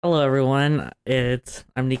Hello, everyone.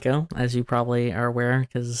 I'm Nico, as you probably are aware,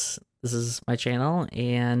 because this is my channel,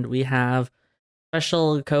 and we have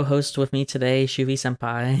special co-host with me today, Shuvi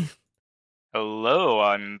Senpai. Hello,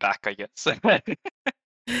 I'm back, I guess.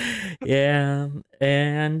 Yeah,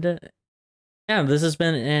 and yeah, this has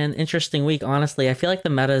been an interesting week. Honestly, I feel like the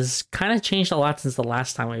meta's kind of changed a lot since the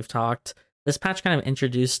last time we've talked. This patch kind of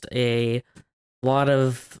introduced a lot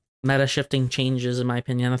of meta shifting changes, in my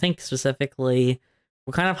opinion. I think specifically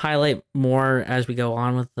we'll kind of highlight more as we go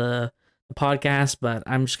on with the podcast, but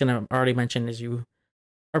I'm just gonna already mention, as you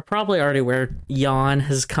are probably already aware, yawn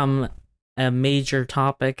has come a major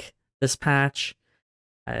topic this patch.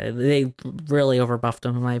 They really overbuffed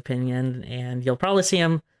him, in my opinion, and you'll probably see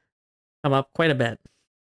him come up quite a bit.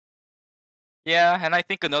 Yeah, and I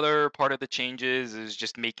think another part of the changes is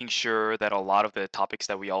just making sure that a lot of the topics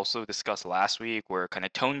that we also discussed last week were kind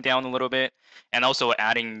of toned down a little bit, and also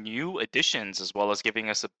adding new additions as well as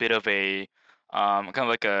giving us a bit of a kind of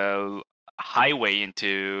like a highway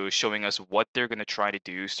into showing us what they're going to try to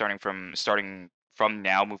do starting from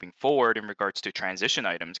now moving forward in regards to transition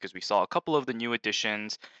items, because we saw a couple of the new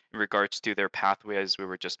additions in regards to their pathways we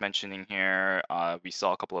were just mentioning here. We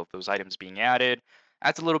saw a couple of those items being added.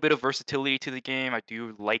 Adds a little bit of versatility to the game. I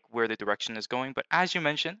do like where the direction is going, but as you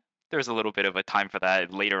mentioned, there's a little bit of a time for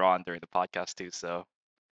that later on during the podcast too. So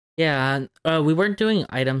Yeah, we weren't doing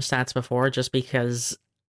item stats before just because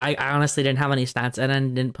I honestly didn't have any stats and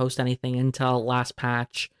then didn't post anything until last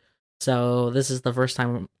patch. So this is the first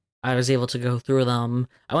time I was able to go through them.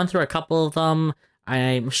 I went through a couple of them.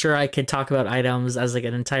 I'm sure I could talk about items as like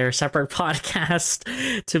an entire separate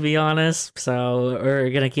podcast, to be honest. So we're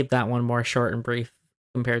gonna keep that one more short and brief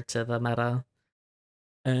compared to the meta.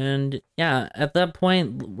 And yeah, at that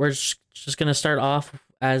point, we're just gonna start off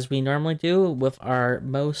as we normally do with our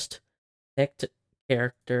most picked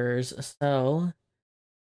characters. So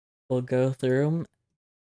we'll go through.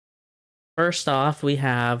 First off, we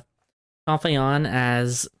have Confion,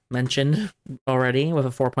 as mentioned already, with a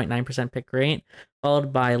 4.9% pick rate,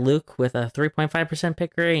 followed by Luke with a 3.5%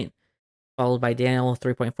 pick rate, followed by Daniel with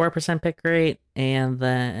 3.4% pick rate, and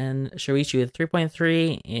then Shoichi with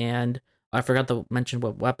 3.3, and I forgot to mention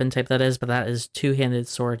what weapon type that is, but that is two-handed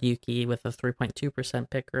sword Yuki with a 3.2%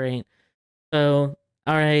 pick rate. So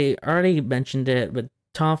I already mentioned it, but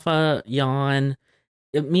Tonfa, Yon,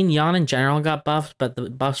 I mean, Yon in general got buffed, but the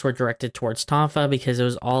buffs were directed towards Tonfa because it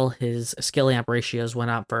was all his skill amp ratios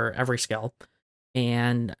went up for every skill.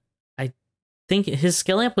 And I think his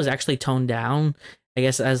skill amp was actually toned down, I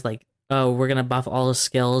guess, as like, oh, we're going to buff all his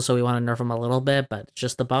skills, so we want to nerf him a little bit, but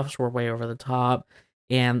just the buffs were way over the top.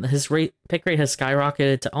 And his pick rate has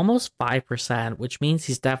skyrocketed to almost 5%, which means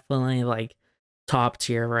he's definitely like top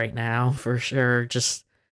tier right now for sure. Just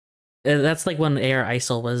that's like when AR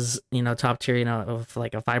ISIL was, top tier, of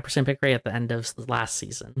like a 5% pick rate at the end of last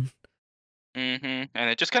season. and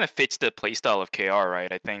it just kind of fits the playstyle of KR,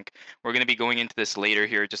 right? I think we're going to be going into this later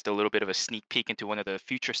here, just a little bit of a sneak peek into one of the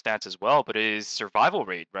future stats as well, but his survival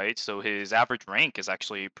rate, right? So his average rank is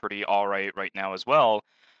actually pretty all right now as well.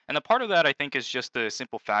 And a part of that, I think, is just the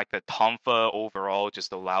simple fact that Tonfa overall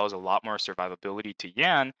just allows a lot more survivability to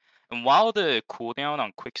Yan. And while the cooldown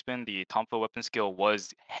on Quickspin, the Tonfa weapon skill,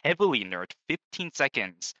 was heavily nerfed, 15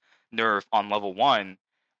 seconds nerf on level 1,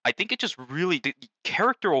 I think it just really the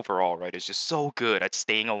character overall, right, is just so good at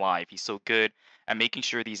staying alive. He's so good at making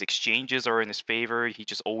sure these exchanges are in his favor. He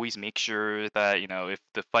just always makes sure that, if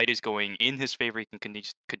the fight is going in his favor, he can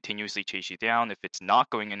continuously chase you down. If it's not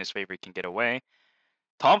going in his favor, he can get away.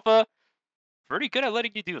 Tomfa, pretty good at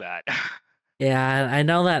letting you do that. Yeah, I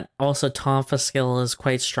know that also Tonfa skill is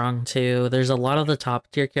quite strong too. There's a lot of the top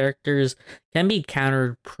tier characters can be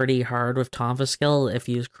countered pretty hard with Tonfa skill if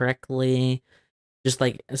used correctly. Just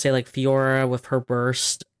like say like Fiora with her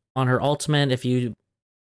burst on her ultimate, if you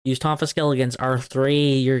use Tonfa skill against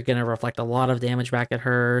R3, you're gonna reflect a lot of damage back at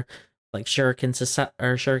her. Like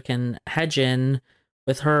Shuriken Hedgen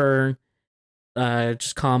with her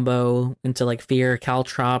just combo into like fear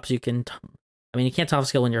caltrops. I mean, you can't Tonfa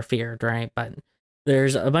skill when you're feared, right? But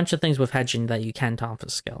there's a bunch of things with hedging that you can Tonfa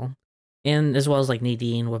skill, and as well as like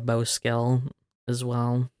Nadine with bow skill as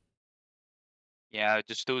well. Yeah,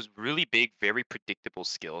 just those really big, very predictable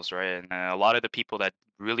skills, right? And a lot of the people that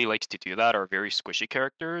really likes to do that are very squishy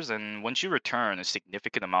characters. And once you return a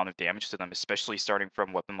significant amount of damage to them, especially starting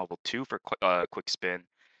from weapon level 2 for quick spin,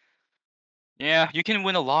 yeah, you can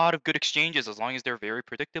win a lot of good exchanges as long as they're very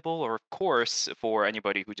predictable. Or, of course, for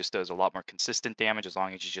anybody who just does a lot more consistent damage, as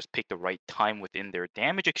long as you just pick the right time within their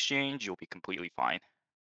damage exchange, you'll be completely fine.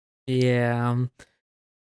 Yeah,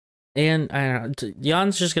 and I don't know,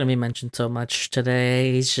 Jan's just gonna be mentioned so much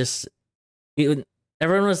today. He's just he,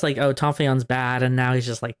 everyone was like, "Oh, Tompion's bad," and now he's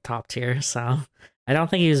just like top tier. So I don't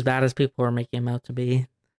think he's as bad as people were making him out to be.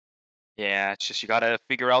 Yeah, it's just you gotta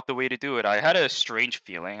figure out the way to do it. I had a strange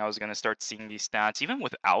feeling I was gonna start seeing these stats even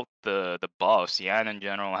without the buffs. Yan in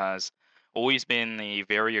general has always been a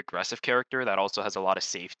very aggressive character that also has a lot of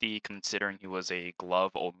safety, considering he was a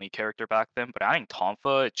glove only character back then. But adding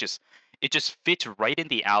Tonfa, it just fits right in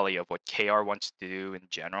the alley of what KR wants to do in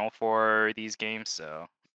general for these games. So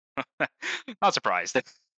not surprised.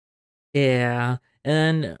 Yeah,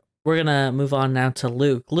 and we're gonna move on now to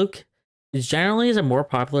Luke. Luke is generally is a more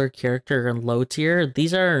popular character in low tier.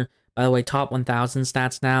 These are, by the way, top 1,000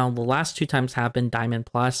 stats now. The last two times have been Diamond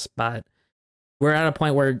Plus, but we're at a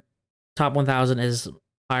point where top 1,000 is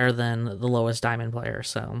higher than the lowest Diamond player.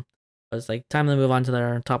 So it's like time to move on to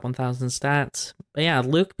their top 1,000 stats. But yeah,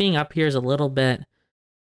 Luke being up here is a little bit,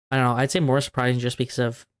 I don't know, I'd say more surprising just because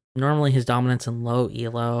of normally his dominance in low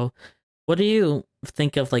elo. What do you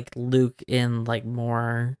think of like Luke in like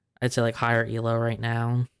more, I'd say like higher elo right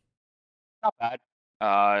now? Not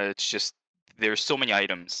bad. It's just there's so many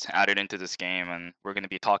items added into this game, and we're going to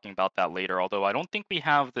be talking about that later. Although I don't think we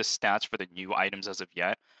have the stats for the new items as of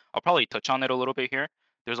yet. I'll probably touch on it a little bit here.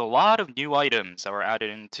 There's a lot of new items that were added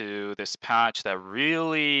into this patch that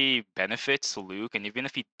really benefits Luke, and even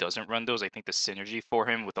if he doesn't run those, I think the synergy for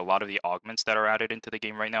him with a lot of the augments that are added into the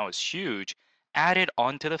game right now is huge. Added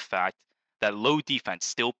onto the fact that low defense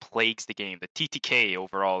still plagues the game. The TTK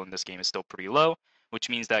overall in this game is still pretty low, which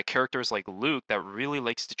means that characters like Luke that really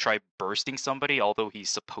likes to try bursting somebody, although he's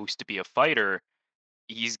supposed to be a fighter,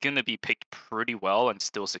 he's gonna be picked pretty well and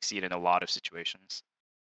still succeed in a lot of situations.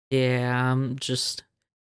 Yeah, just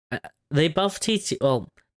they buffed TT. Well,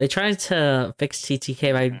 they tried to fix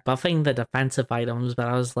TTK by Mhm. buffing the defensive items, but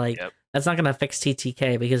I was like, Yep. that's not gonna fix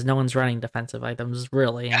TTK because no one's running defensive items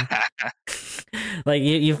really. Like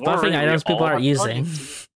you've Don't buffing worry, we items people all aren't are using.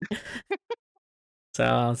 starting to.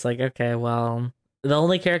 So it's like, okay, well, the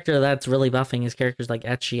only character that's really buffing is characters like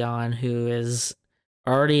Echion, who is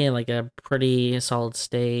already in like a pretty solid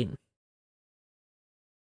state.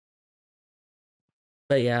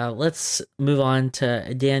 But yeah, let's move on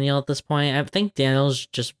to Daniel at this point. I think Daniel's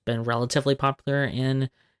just been relatively popular in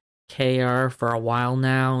KR for a while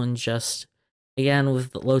now, and just again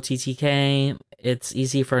with low TTK, it's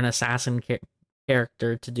easy for an assassin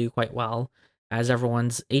character to do quite well, as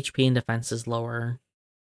everyone's HP and defense is lower.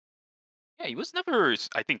 Yeah, he was never,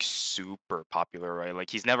 I think, super popular, right? Like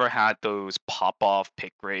he's never had those pop-off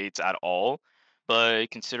pick grades at all.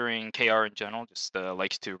 But considering KR in general just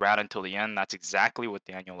likes to rat until the end, that's exactly what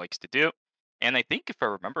Daniel likes to do. And I think if I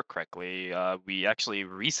remember correctly, we actually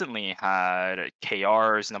recently had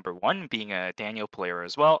KR's number one being a Daniel player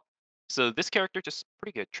as well. So this character just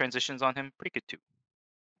pretty good. Transitions on him, pretty good too.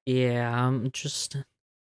 Yeah, just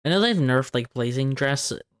I know they've nerfed like Blazing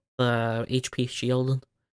Dress, the HP shield,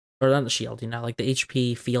 or not the shield, like the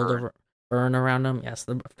HP field Burn. of burn around them. Yes,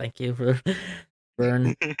 thank you for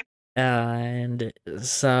burn. And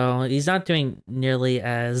so he's not doing nearly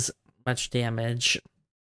as much damage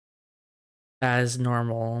as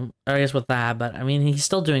normal, I guess, with that. But I mean, he's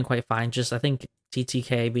still doing quite fine. Just I think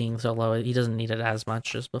TTK being so low, he doesn't need it as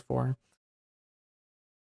much as before.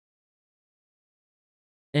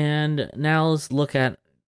 And now let's look at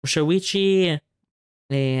Shoichi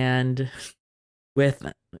and with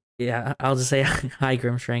yeah, I'll just say hi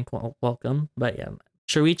Grimshank, welcome. But yeah,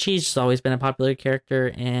 Shoichi's always been a popular character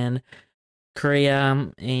in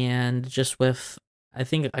Korea, and just with I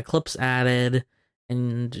think Eclipse added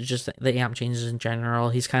and just the amp changes in general,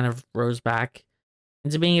 he's kind of rose back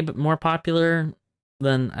into being a bit more popular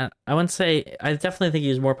than I wouldn't say. I definitely think he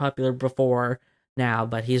was more popular before now,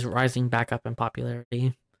 but he's rising back up in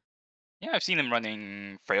popularity. Yeah, I've seen him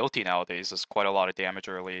running Frailty nowadays. Does quite a lot of damage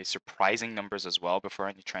early, surprising numbers as well before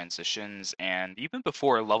any transitions, and even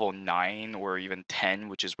before level 9 or even 10,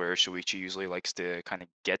 which is where Shuichi usually likes to kind of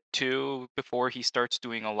get to before he starts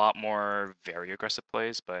doing a lot more very aggressive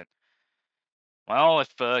plays. But, well,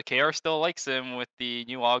 if KR still likes him with the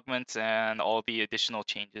new augments and all the additional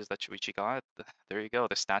changes that Shuichi got, there you go.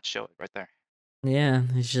 The stats show it right there. Yeah,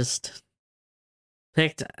 he's just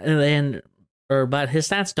picked and or but his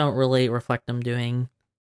stats don't really reflect him doing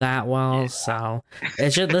that Yeah. well, so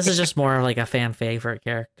this is just more of like a fan favorite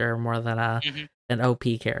character more than a Hmm. an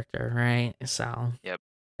OP character, right? So Yep.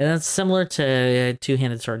 and that's similar to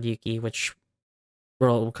two-handed sword Yuki, which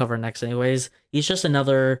we'll cover next anyways. He's just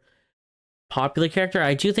another popular character.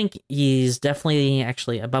 I do think he's definitely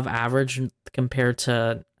actually above average compared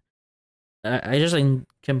to I just think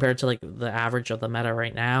compared to like the average of the meta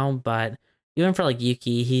right now, but even for like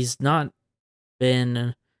Yuki, he's not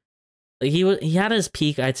been he had his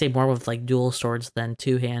peak, I'd say, more with like dual swords than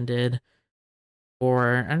two-handed.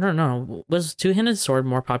 Or I don't know, was two-handed sword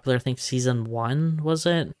more popular? I think season 1 was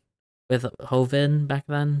it with Hoven back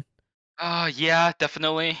then. Yeah,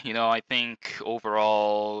 definitely. I think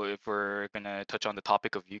overall, if we're gonna touch on the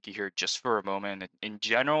topic of Yuki here just for a moment, in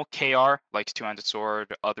general, KR likes two-handed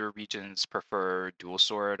sword. Other regions prefer dual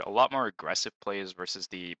sword. A lot more aggressive plays versus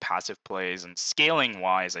the passive plays. And scaling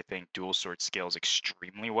wise, I think dual sword scales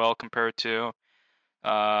extremely well compared to,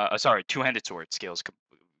 sorry, two-handed sword scales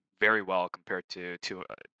very well compared to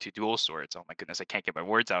dual swords. Oh my goodness, I can't get my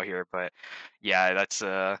words out here, but yeah, that's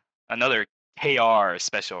another KR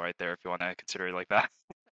special right there if you want to consider it like that.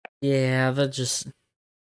 Yeah, that just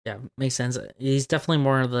yeah makes sense. He's definitely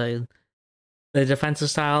more of the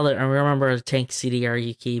defensive style. That I remember tank CDR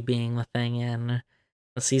Yuki being the thing in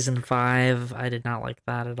season 5. I did not like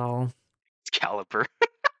that at all. It's Caliber.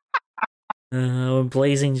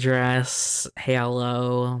 Blazing dress,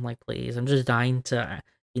 Halo. I'm like, please, I'm just dying to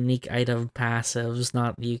unique item passives,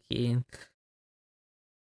 not Yuki.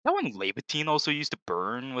 That one Leviatine also used to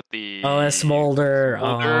burn with Oh, a the Smolder.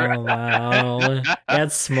 Smolder. Oh wow, yeah,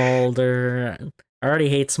 it's Smolder. I already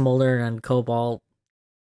hate Smolder and Cobalt.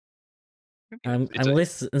 It's I'm a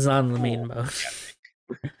with is on the main cool mode.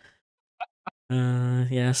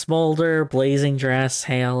 mechanic. Yeah, Smolder, Blazing Dress,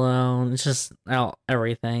 Halo. It's just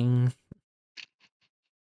everything.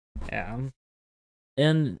 Yeah,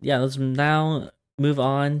 and yeah, let's now move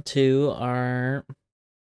on to our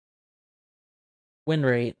win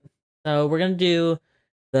rate. So we're gonna do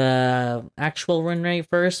the actual win rate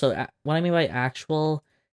first. So what I mean by actual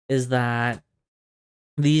is that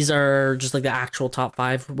these are just like the actual top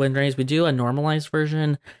 5 win rates. We do a normalized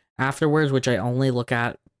version afterwards, which I only look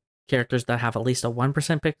at characters that have at least a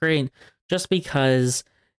 1% pick rate, just because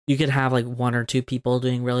you could have like one or two people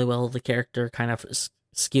doing really well with the character, kind of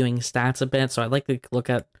skewing stats a bit. So I like to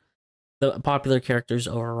look at the popular characters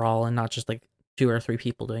overall and not just like 2 or 3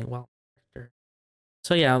 people doing well.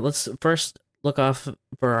 So yeah, let's first look off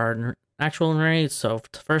for our actual win rate. So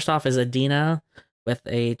first off is Adina with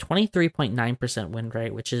a 23.9% win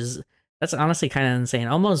rate, that's honestly kind of insane.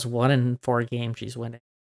 Almost 1 in 4 games she's winning.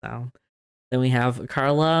 So then we have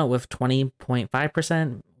Carla with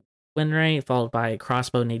 20.5% win rate, followed by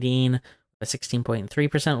Crossbow Nadine with a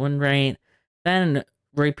 16.3% win rate. Then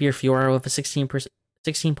Rapier Fiora with a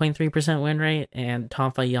 16.3% win rate, and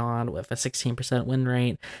Tonfa Yon with a 16% win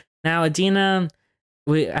rate. Now Adina,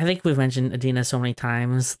 I think we've mentioned Adina so many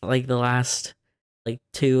times, like the last like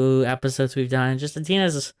 2 episodes we've done. Just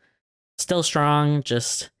Adina's still strong.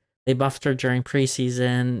 Just they buffed her during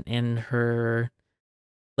preseason, and her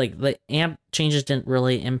like the amp changes didn't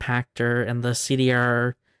really impact her, and the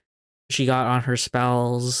CDR she got on her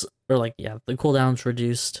spells, or like yeah, the cooldowns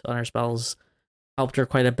reduced on her spells helped her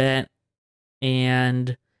quite a bit,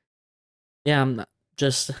 and yeah, I'm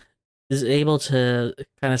just is able to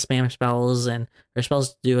kind of spam spells, and her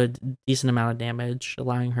spells do a decent amount of damage,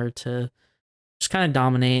 allowing her to just kind of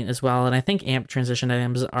dominate as well. And I think amp transition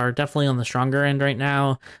items are definitely on the stronger end right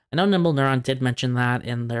now. I know Nimble Neuron did mention that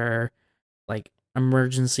in their like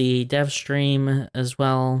emergency dev stream as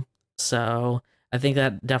well. So I think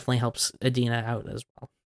that definitely helps Adina out as well.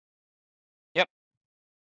 Yep,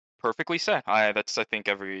 perfectly said. That's I think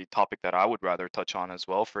every topic that I would rather touch on as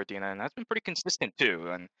well for Adina, and that's been pretty consistent too.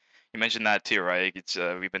 And you mentioned that too, right? It's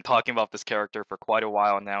we've been talking about this character for quite a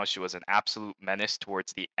while now. She was an absolute menace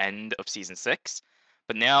towards the end of season 6,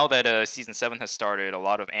 but now that season 7 has started, a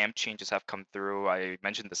lot of amp changes have come through. I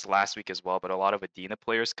mentioned this last week as well, but a lot of Adina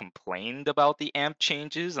players complained about the amp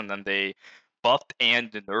changes, and then they buffed and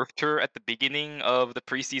nerfed her at the beginning of the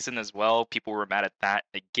preseason as well. People were mad at that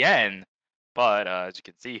again. But as you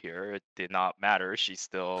can see here, it did not matter. She's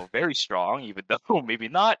still very strong, even though maybe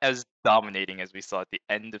not as dominating as we saw at the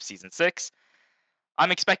end of season 6.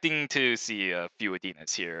 I'm expecting to see a few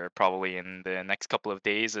Adinas here, probably in the next couple of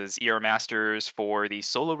days as ER Masters for the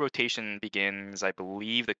solo rotation begins. I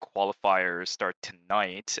believe the qualifiers start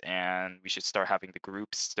tonight, and we should start having the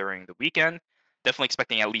groups during the weekend. Definitely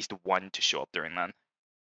expecting at least one to show up during then.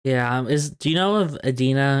 Yeah, is do you know of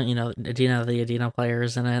Adina? You know Adina, the Adina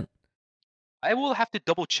players in it. I will have to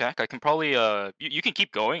double check. I can probably you can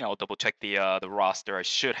keep going. I'll double check the roster. I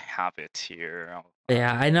should have it here.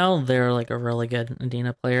 Yeah, I know they're like a really good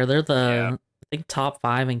Adina player. They're Yeah, the I think top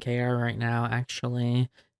 5 in KR right now, actually.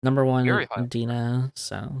 Number 1 very high. Adina.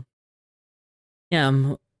 So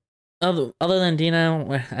yeah, other than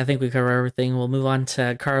Dina, I think we cover everything. We'll move on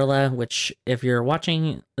to Carla, which if you're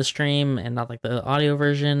watching the stream and not like the audio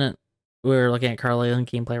version, we're looking at Carla in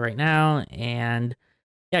gameplay right now. And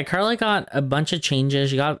yeah, Carla got a bunch of changes.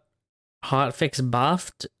 She got hotfix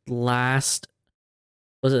buffed last.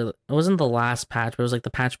 Was it? It wasn't the last patch, but it was like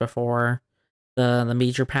the patch before the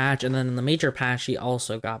major patch, and then in the major patch she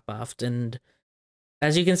also got buffed. And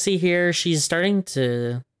as you can see here, she's starting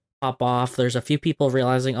to pop off. There's a few people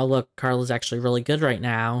realizing, oh look, Carla's actually really good right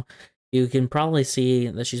now. You can probably see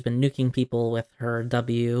that she's been nuking people with her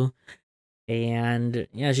W, and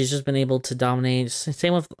yeah, she's just been able to dominate.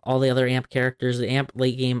 Same with all the other amp characters. The amp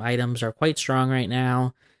late game items are quite strong right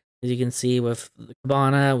now. As you can see with the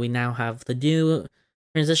Cabana, we now have the new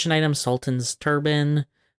transition item, Sultan's Turban,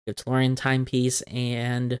 the Tellurian Timepiece,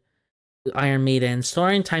 and Iron Maiden.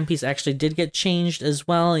 Tellurian Timepiece actually did get changed as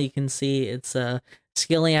well. You can see it's a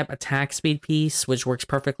skill amp attack speed piece, which works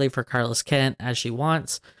perfectly for Carlos Kent as she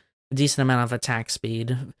wants a decent amount of attack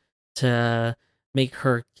speed to make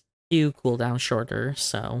her Q cooldown shorter.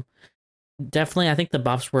 So definitely, I think the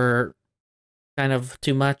buffs were kind of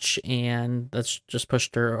too much, and that's just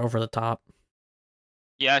pushed her over the top.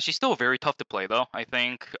 Yeah, she's still very tough to play though. I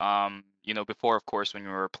think, before, of course, when you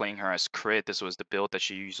were playing her as crit, this was the build that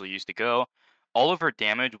she usually used to go. All of her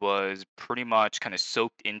damage was pretty much kind of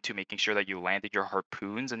soaked into making sure that you landed your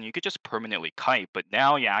harpoons, and you could just permanently kite. But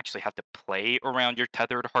now you actually have to play around your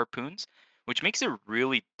tethered harpoons, which makes it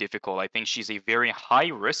really difficult. I think she's a very high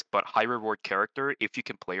risk but high reward character if you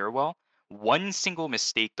can play her well. One single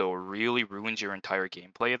mistake though really ruins your entire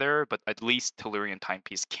gameplay there, but at least Tellurian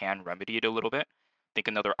Timepiece can remedy it a little bit. Think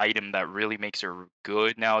another item that really makes her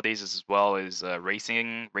good nowadays as well is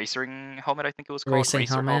racing helmet. I think it was called Racing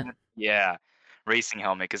racer helmet. helmet. Yeah, racing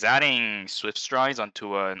helmet. Because adding swift strides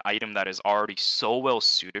onto an item that is already so well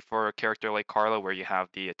suited for a character like Carla, where you have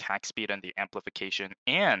the attack speed and the amplification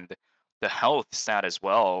and the health stat as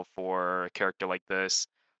well for a character like this,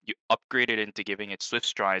 you upgrade it into giving it swift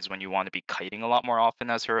strides when you want to be kiting a lot more often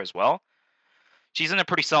as her as well. She's in a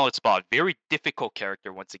pretty solid spot. Very difficult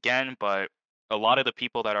character once again, but a lot of the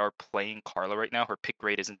people that are playing Carla right now, her pick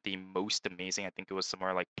rate isn't the most amazing. I think it was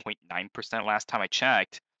somewhere like 0.9% last time I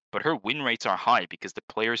checked. But her win rates are high because the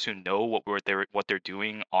players who know what they're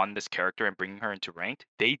doing on this character and bringing her into ranked,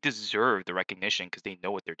 they deserve the recognition because they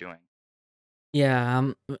know what they're doing.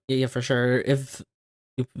 Yeah, yeah, for sure. If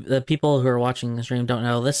the people who are watching the stream don't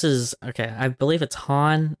know, this is okay. I believe it's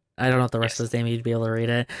Han. I don't know if the rest of Yes, his name you'd be able to read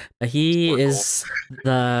it, but he Squircle. is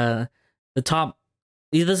the top.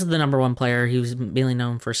 This is the number one player. He was mainly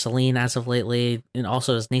known for Celine as of lately, and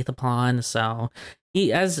also as Nathapon. So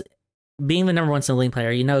he, as being the number one Celine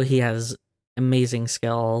player, he has amazing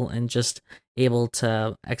skill and just able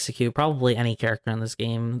to execute probably any character in this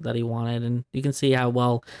game that he wanted, and you can see how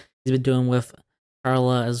well he's been doing with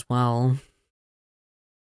Carla as well.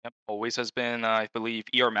 Yep, always has been. I believe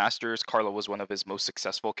ER Masters, Carla was one of his most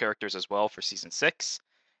successful characters as well for season 6.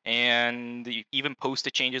 And even post the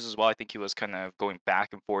changes as well, I think he was kind of going back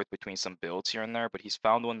and forth between some builds here and there, but he's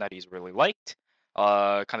found one that he's really liked.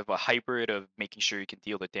 Kind of a hybrid of making sure you can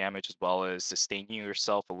deal the damage as well as sustaining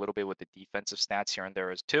yourself a little bit with the defensive stats here and there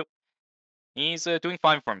as too. He's doing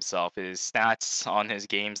fine for himself. His stats on his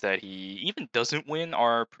games that he even doesn't win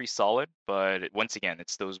are pretty solid. But once again,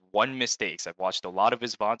 it's those one mistakes. I've watched a lot of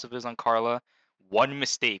his VODs of his on Carla. One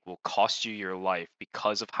mistake will cost you your life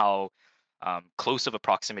because of how close of a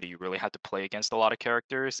proximity you really have to play against a lot of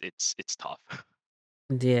characters. It's tough.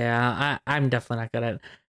 Yeah, I'm definitely not good at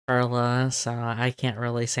Carla, so I can't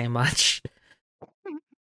really say much.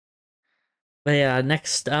 But yeah,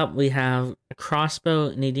 next up we have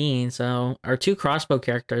Crossbow Nadine. So our two crossbow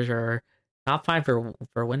characters are top five for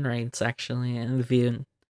win rates actually. And if you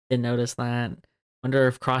didn't notice that, wonder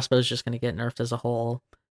if Crossbow's just gonna get nerfed as a whole.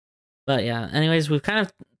 But yeah, anyways, we've kind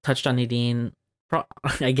of touched on Nadine.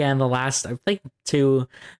 Again, the last I think two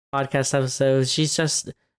podcast episodes. She's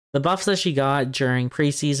just the buffs that she got during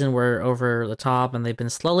preseason were over the top, and they've been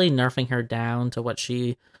slowly nerfing her down to what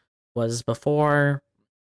she was before.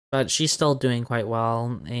 But she's still doing quite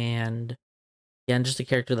well, and again, just a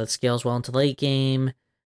character that scales well into late game,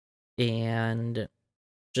 and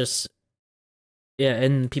just yeah,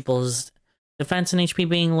 and people's defense and HP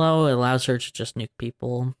being low, it allows her to just nuke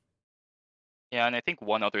people. Yeah, and I think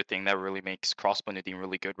one other thing that really makes Crossbow Nadine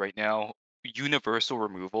really good right now, universal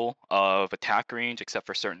removal of attack range except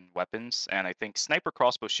for certain weapons. And I think Sniper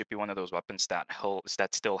Crossbow should be one of those weapons that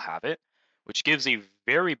still have it, which gives a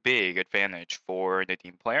very big advantage for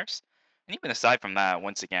Nadine players. And even aside from that,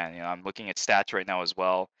 once again, I'm looking at stats right now as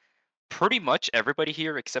well. Pretty much everybody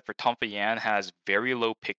here except for Tomfa Yan has very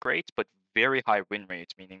low pick rates, but very high win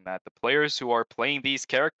rates, meaning that the players who are playing these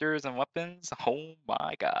characters and weapons, oh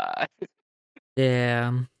my god.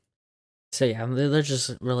 Yeah. So yeah, they're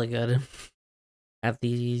just really good at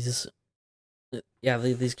these. yeah,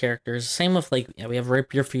 these characters. Same with like yeah, we have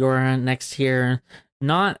Rapier Fiora next here.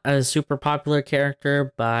 Not a super popular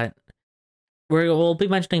character, but we'll be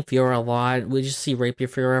mentioning Fiora a lot. We just see Rapier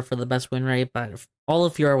Fiora for the best win rate, but all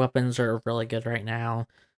of Fiora weapons are really good right now.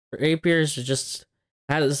 Rapier's just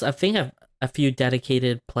has I think a few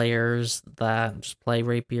dedicated players that just play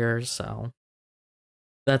Rapier, so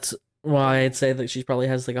that's why I'd Oh. say that she probably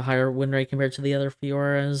has like a higher win rate compared to the other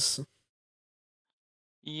Fioras.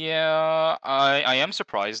 Yeah, I am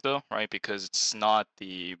surprised though, right? Because it's not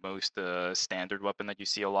the most standard weapon that you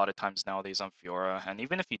see a lot of times nowadays on Fiora. And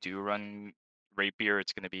even if you do run Rapier,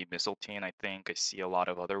 it's going to be Mistletoe. I think I see a lot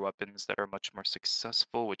of other weapons that are much more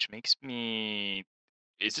successful, which makes me.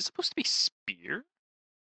 Is this supposed to be Spear?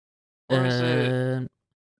 Or is it? Uh,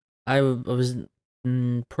 I was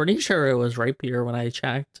pretty sure it was Rapier when I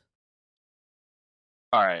checked.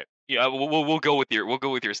 All right. Yeah, we'll go with your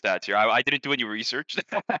stats here. I didn't do any research.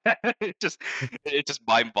 It just it's just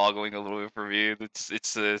mind-boggling a little bit for me.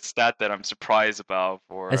 It's a stat that I'm surprised about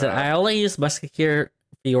I for said I only use Musketeer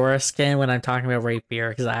Fiora skin when I'm talking about Rapier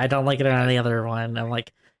because I don't like it on yes. any other one. I'm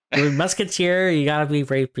like, you're Musketeer, you gotta be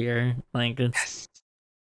Rapier. Like Yes.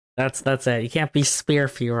 that's it. You can't be Spear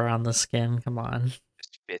Fiora on the skin. Come on.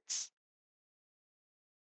 Just fits.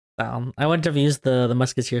 I wouldn't have used the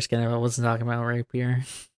Musketeer skin if I wasn't talking about Rapier.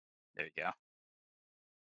 There you go.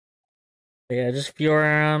 But yeah, just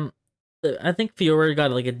Fiora. I think Fiora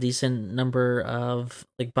got like a decent number of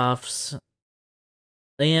like buffs.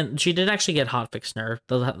 And she did actually get hotfix nerfed.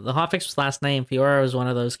 The hotfix was last night, and Fiora was one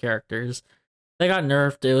of those characters. They got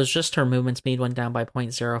nerfed. It was just her movement speed went down by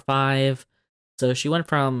 0.05. So she went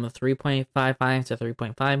from 3.55 to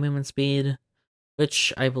 3.5 movement speed,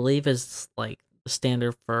 which I believe is like the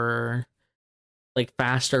standard for like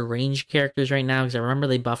faster range characters right now. Because I remember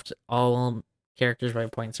they buffed all characters by zero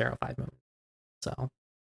point 0.05 movement. So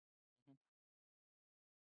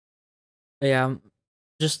but yeah,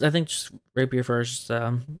 just I think just Rapier first,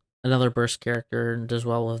 another burst character and does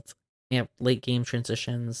well with late game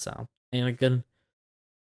transitions. So and a good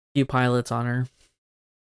few pilots on her.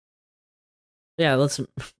 Yeah, let's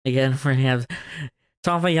again we're gonna have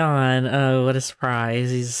Tampayan. What a surprise!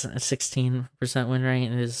 He's a 16% win rate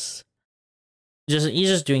and is just he's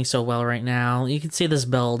just doing so well right now. You can see this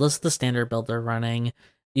build. This is the standard build they're running.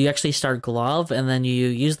 You actually start glove, and then you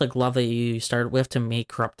use the glove that you started with to make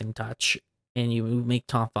corrupting touch, and you make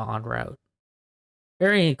Tompa on route.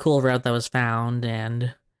 Very cool route that was found,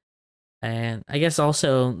 and I guess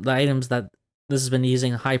also the items that this has been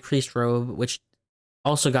using High Priest robe, which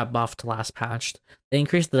also got buffed last patched. They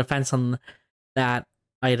increased the defense on that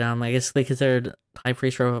item. I guess they considered High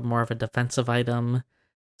Priest robe more of a defensive item.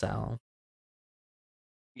 So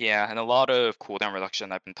Yeah, and a lot of cooldown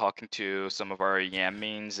reduction. I've been talking to some of our Yam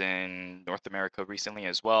mains in North America recently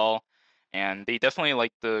as well, and they definitely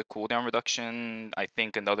like the cooldown reduction. I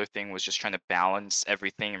think another thing was just trying to balance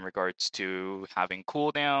everything in regards to having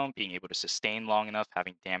cooldown, being able to sustain long enough,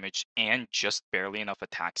 having damage, and just barely enough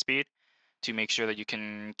attack speed to make sure that you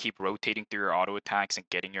can keep rotating through your auto attacks and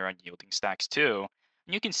getting your unyielding stacks too.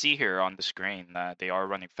 And you can see here on the screen that they are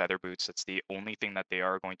running feather boots. That's the only thing that they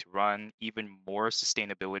are going to run. Even more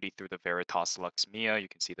sustainability through the Veritas Lux Mia. You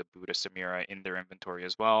can see the Buddha Samira in their inventory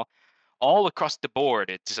as well. All across the board,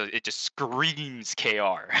 it just screams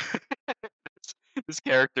KR. This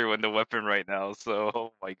character with the weapon right now. So,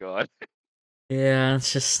 oh my god. yeah,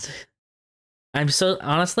 it's just I'm so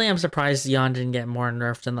honestly I'm surprised Yon didn't get more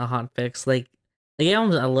nerfed in the hotfix. Like they gave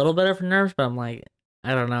him a little bit of nerfs, but I'm like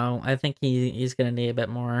I don't know. I think he's gonna need a bit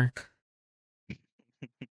more.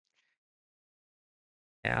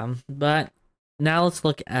 Yeah, but now let's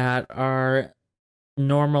look at our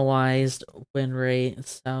normalized win rate.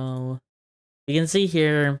 So you can see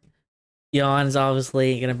here, Yon's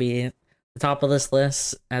obviously gonna be the top of this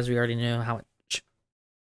list, as we already knew how much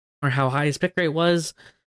or how high his pick rate was,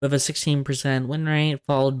 with a 16% win rate,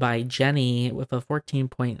 followed by Jenny with a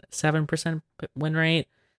 14.7% win rate.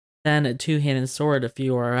 Then a two-handed sword,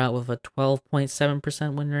 Fiora with a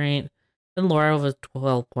 12.7% win rate. Then Laura with a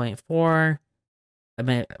 12.4. I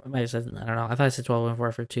might have said, I don't know. I thought I said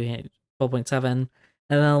 12.4 for two hand, 12.7. And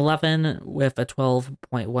then 11 with a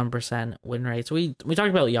 12.1% win rate. So we talked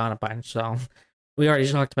about Yana a bunch, so we already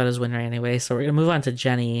talked about his win rate anyway. So we're gonna move on to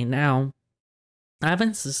Jenny now. I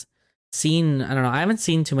haven't seen, I don't know, I haven't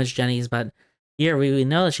seen too much Jenny's, but here we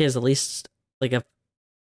know that she has at least like a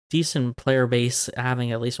decent player base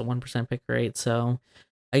having at least a 1% pick rate. So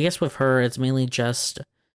I guess with her, it's mainly just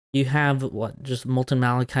you have what just Molten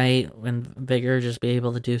Malachite and Vigor just be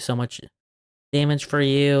able to do so much damage for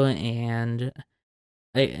you, and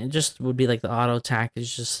it just would be like the auto attack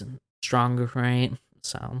is just stronger, right?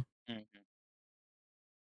 So Mhm.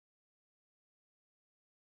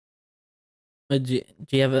 Do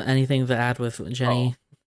you have anything to add with Oh. Jenny?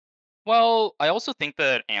 Well, I also think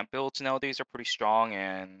that amp builds nowadays are pretty strong,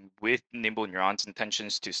 and with Nimble Neuron's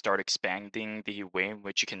intentions to start expanding the way in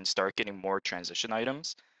which you can start getting more transition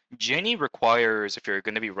items, Jenny requires, if you're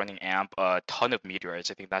going to be running amp, a ton of meteorites.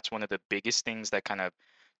 I think that's one of the biggest things that kind of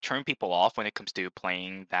turn people off when it comes to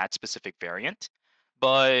playing that specific variant.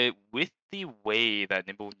 But with the way that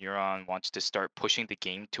Nimble Neuron wants to start pushing the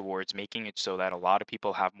game towards making it so that a lot of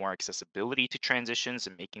people have more accessibility to transitions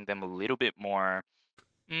and making them a little bit more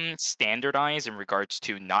standardized in regards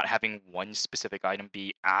to not having one specific item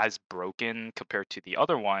be as broken compared to the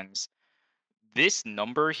other ones. This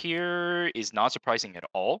number here is not surprising at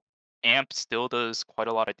all. Amp still does quite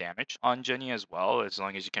a lot of damage on Jenny as well, as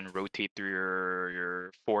long as you can rotate through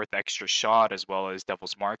your fourth extra shot, as well as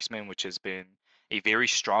Devil's Marksman, which has been a very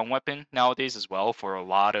strong weapon nowadays as well for a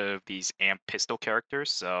lot of these Amp pistol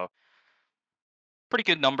characters. So pretty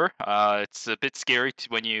good number. It's a bit scary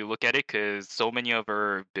when you look at it because so many of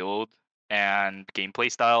her build and gameplay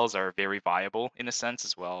styles are very viable in a sense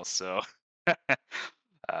as well. So,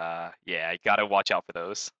 yeah, you gotta watch out for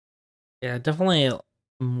those. Yeah, definitely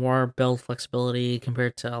more build flexibility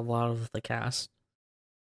compared to a lot of the cast.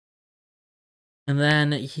 And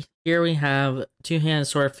then here we have two-handed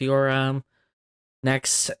sword Fiora.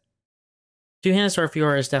 Next, two-handed sword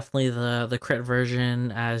Fiora is definitely the crit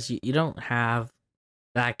version, as you don't have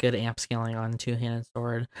that good amp scaling on two-handed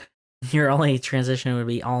sword. Your only transition would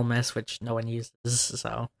be all miss, which no one uses.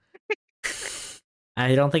 So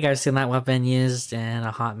I don't think I've seen that weapon used in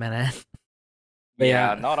a hot minute. But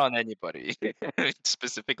Yeah, yeah, not on anybody,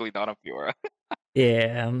 specifically not on Fiora.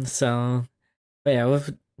 yeah. So, but yeah,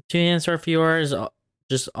 with two-handed sword Fiora has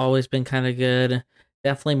just always been kind of good.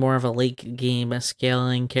 Definitely more of a late game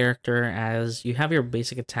scaling character, as you have your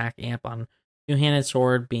basic attack amp on two-handed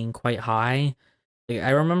sword being quite high. Like,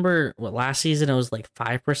 I remember what last season it was like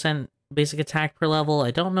 5% basic attack per level.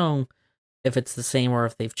 I don't know if it's the same or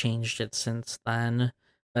if they've changed it since then,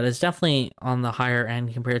 but it's definitely on the higher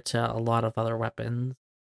end compared to a lot of other weapons.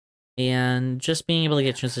 And just being able to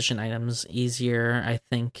get transition items easier, I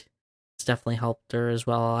think, it's definitely helped her as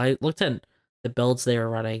well. I looked at the builds they were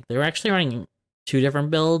running. They were actually running two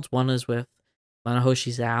different builds. One is with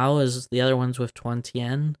Manahoshi Zhao, is the other one's with Tuan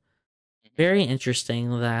Tien. Mhm. Very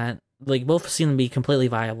interesting that like both seem to be completely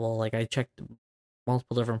viable. Like I checked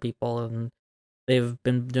multiple different people and they've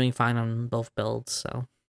been doing fine on both builds. So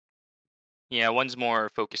Yeah, one's more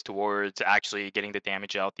focused towards actually getting the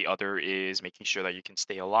damage out. The other is making sure that you can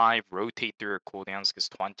stay alive, rotate through your cooldowns, because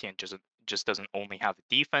Twantian just doesn't only have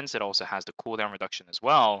the defense, it also has the cooldown reduction as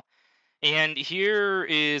well. And here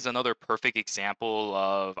is another perfect example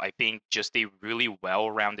of, I think, just a really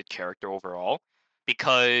well-rounded character overall.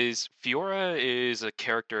 Because Fiora is a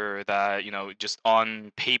character that, just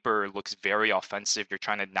on paper looks very offensive. You're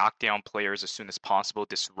trying to knock down players as soon as possible,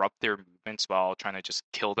 disrupt their movements while trying to just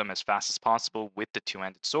kill them as fast as possible with the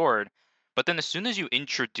two-handed sword. But then as soon as you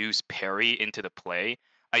introduce parry into the play,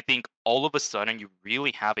 I think all of a sudden you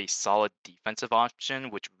really have a solid defensive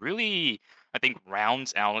option, which really, I think,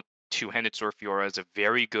 rounds out two-handed sword Fiora is a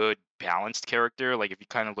very good balanced character. Like if you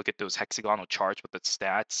kind of look at those hexagonal charts with the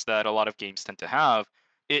stats that a lot of games tend to have,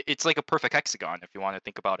 it's like a perfect hexagon if you want to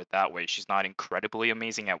think about it that way. She's not incredibly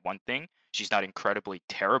amazing at one thing. She's not incredibly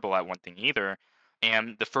terrible at one thing either.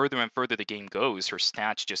 And the further and further the game goes, her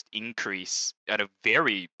stats just increase at a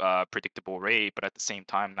very predictable rate. But at the same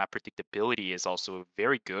time, that predictability is also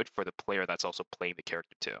very good for the player that's also playing the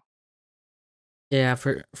character too. yeah,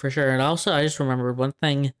 for sure. And also, I just remembered one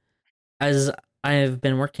thing as I've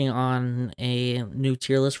been working on a new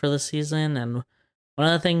tier list for this season, and one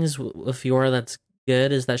of the things with Fiora that's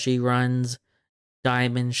good is that she runs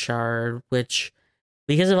Diamond Shard, which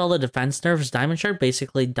because of all the defense nerfs, Diamond Shard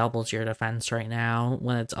basically doubles your defense right now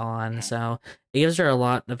when it's on. Mhm. So it gives her a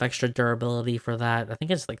lot of extra durability for that. I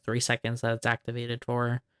think it's like 3 seconds that it's activated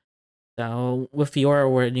for. So with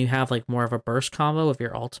Fiora, when you have like more of a burst combo with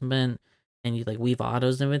your ultimate and you like weave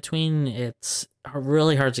autos in between, it's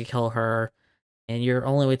really hard to kill her. And your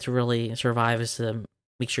only way to really survive is to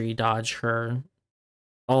make sure you dodge her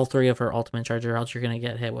all three of her ultimate charge, or else you're gonna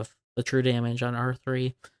get hit with the true damage on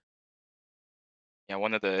R3. Yeah,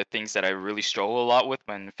 one of the things that I really struggle a lot with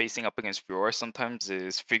when facing up against Fiora sometimes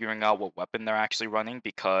is figuring out what weapon they're actually running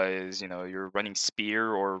because, you're running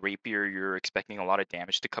spear or rapier, you're expecting a lot of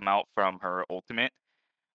damage to come out from her ultimate.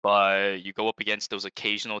 But you go up against those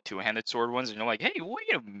occasional two-handed sword ones and you're like, hey,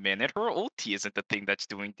 wait a minute, her ulti isn't the thing that's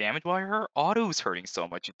doing damage. Why are her autos hurting so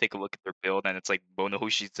much? You take a look at their build and it's like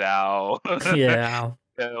Monohoshi Zhao. Yeah,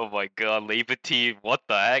 Oh my god, Levity, what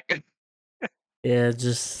the heck? yeah,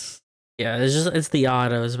 just yeah, it's the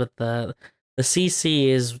autos, but The CC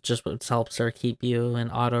is just what helps her keep you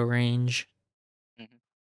in auto range. Mhm.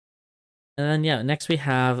 And then yeah, next we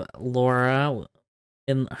have Laura.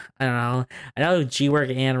 In I don't know. I know G-Work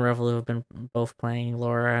and Revolu have been both playing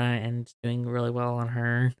Laura and doing really well on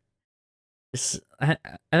her. I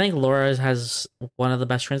think Laura has one of the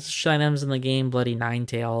best transition items in the game, Bloody Nine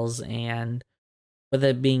Tails, and with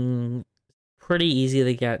it being pretty easy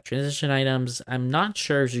to get transition items, I'm not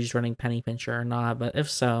sure if she's running Penny Pincher or not, but if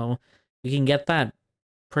so, you can get that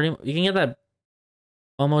you can get that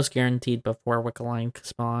almost guaranteed before Wiccaline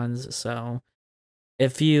spawns. So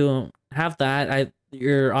if you have that,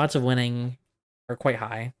 your odds of winning are quite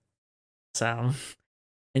high. So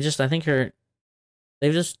and just I think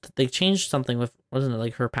they changed something with wasn't it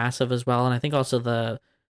like her passive as well, and I think also the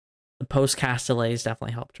post cast delays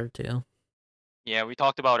definitely helped her too. Yeah, we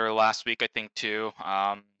talked about her last week, I think, too.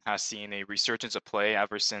 Has seen a resurgence of play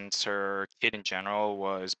ever since her kit in general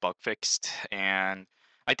was bug fixed, and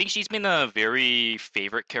I think she's been a very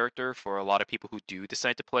favorite character for a lot of people who do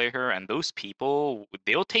decide to play her. And those people,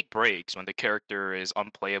 they'll take breaks when the character is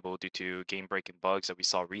unplayable due to game-breaking bugs that we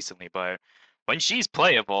saw recently. But when she's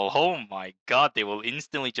playable, oh my God, they will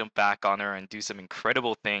instantly jump back on her and do some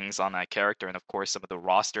incredible things on that character. And of course, some of the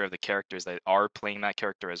roster of the characters that are playing that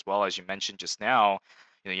character as well, as you mentioned just now.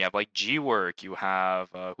 You have like G Work, you have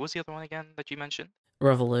who was the other one again that you mentioned?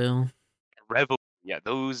 Revolu. Revel. Yeah,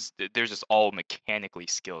 there's just all mechanically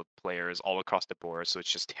skilled players all across the board, so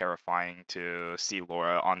it's just terrifying to see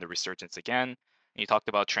Laura on the resurgence again. And you talked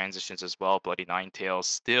about transitions as well. Bloody Ninetales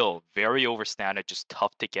still very overstandard, just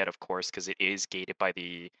tough to get, of course, because it is gated by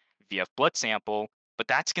the VF blood sample. But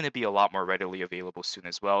that's going to be a lot more readily available soon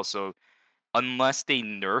as well. So unless they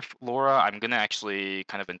nerf Laura, I'm gonna actually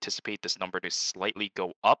kind of anticipate this number to slightly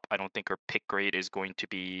go up. I don't think her pick grade is going to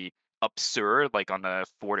be absurd, like on the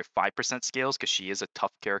 4 to 5% scales, because she is a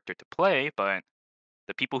tough character to play. But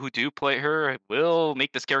the people who do play her will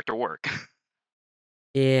make this character work.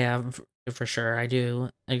 Yeah, for sure. I do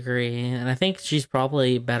agree. And I think she's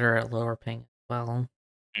probably better at lower ping as well.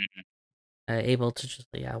 Mhm. Able to just,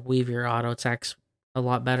 yeah, weave your auto attacks a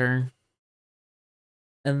lot better.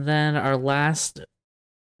 And then our last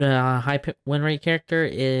win rate character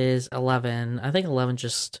is 11. I think 11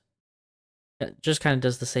 just kind of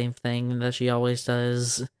does the same thing that she always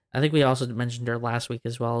does. I think we also mentioned her last week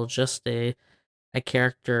as well. Just a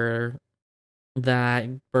character that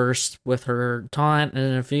bursts with her taunt,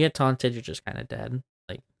 and if you get taunted, you're just kind of dead.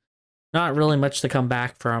 Like, not really much to come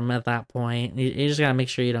back from at that point. You just gotta make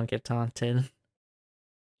sure you don't get taunted.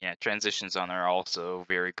 Yeah, transitions on her are also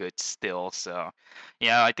very good still. So,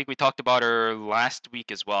 yeah, I think we talked about her last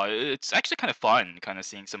week as well. It's actually kind of fun, kind of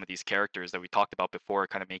seeing some of these characters that we talked about before,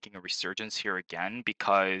 kind of making a resurgence here again.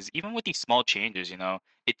 Because even with these small changes,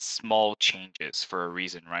 it's small changes for a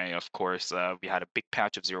reason, right? Of course, we had a big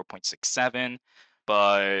patch of 0.67,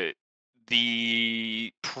 but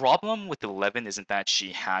the problem with 11 isn't that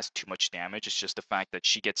she has too much damage. It's just the fact that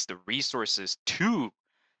she gets the resources to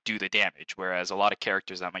do the damage, whereas a lot of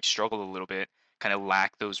characters that might struggle a little bit kind of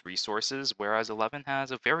lack those resources, whereas 11 has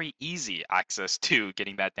a very easy access to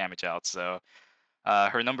getting that damage out. So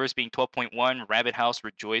her numbers being 12.1, Rabbit House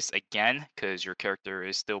rejoice again because your character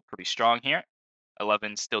is still pretty strong here.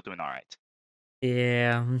 11 still doing all right.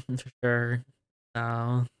 Yeah, for sure.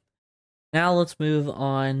 So now let's move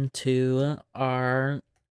on to our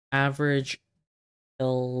average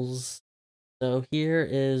kills. So here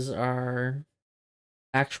is our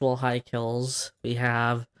actual high kills. We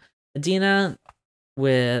have Adina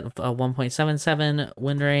with a 1.77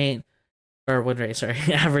 win rate, or win rate, sorry,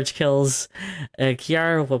 average kills.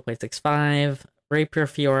 Kiara with 1.65, Rapier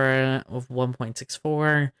Fiora with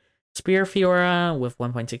 1.64, Spear Fiora with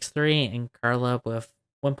 1.63, and Carla with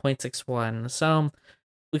 1.61. So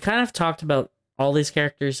we kind of talked about all these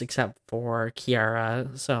characters except for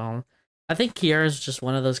Kiara. So I think Kiara is just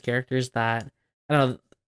one of those characters that I don't know.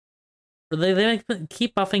 They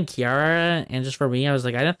keep buffing Kiara, and just for me, I was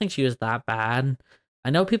like, I don't think she was that bad. I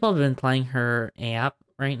know people have been playing her amp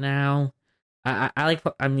right now.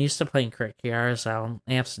 I'm used to playing crit Kiara, so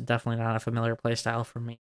amp's definitely not a familiar playstyle for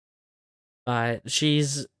me. But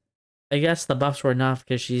I guess the buffs were enough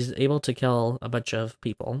because she's able to kill a bunch of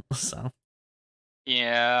people. So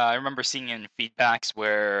Yeah, I remember seeing in feedbacks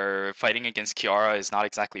where fighting against Kiara is not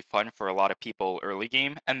exactly fun for a lot of people early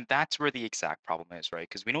game, and that's where the exact problem is, right?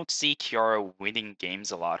 Because we don't see Kiara winning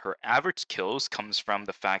games a lot. Her average kills comes from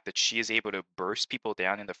the fact that she is able to burst people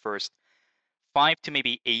down in the first 5 to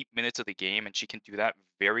maybe 8 minutes of the game, and she can do that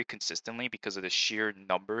very consistently because of the sheer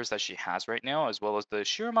numbers that she has right now, as well as the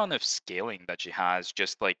sheer amount of scaling that she has,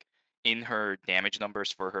 just like in her damage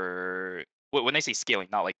numbers for her when I say scaling,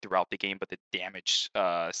 not like throughout the game, but the damage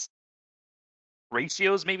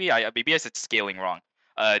ratios. Maybe I said scaling wrong.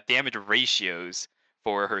 Damage ratios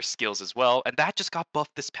for her skills as well, and that just got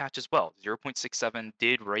buffed this patch as well. 0.67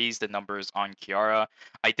 did raise the numbers on Kiara.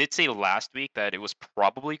 I did say last week that it was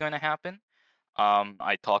probably going to happen.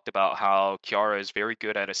 I talked about how Kiara is very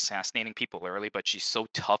good at assassinating people early, but she's so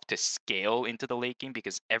tough to scale into the late game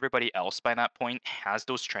because everybody else by that point has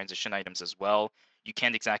those transition items as well. You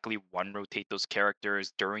can't exactly one rotate those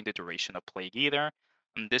characters during the duration of Plague either.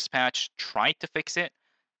 This patch tried to fix it.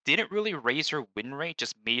 Didn't really raise her win rate,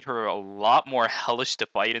 just made her a lot more hellish to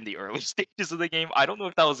fight in the early stages of the game. I don't know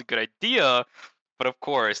if that was a good idea, but of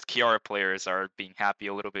course, Kiara players are being happy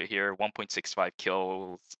a little bit here. 1.65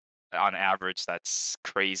 kills on average. That's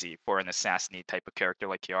crazy for an assassinate type of character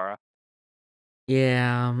like Kiara.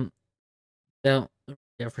 Yeah, don't,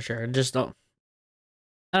 yeah, for sure. Just don't.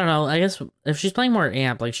 I don't know. I guess if she's playing more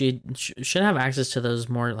amp, like she should have access to those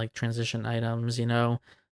more like transition items, you know.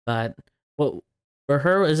 But what for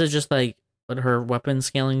her is it just like but her weapon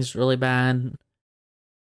scaling's really bad?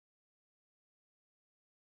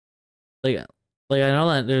 Like like I know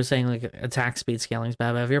that they're saying like attack speed scaling's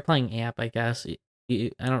bad, but if you're playing amp, I guess I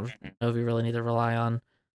don't Mhm. know if you really need to rely on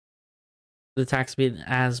the attack speed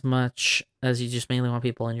as much as you just mainly want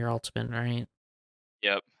people in your ultimate, right?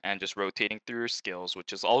 Yep, and just rotating through your skills,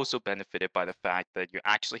 which is also benefited by the fact that you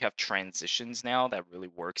actually have transitions now that really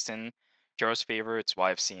works in Kiara's favor. It's why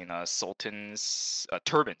I've seen Sultan's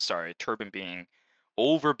Turban being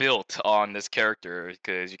overbuilt on this character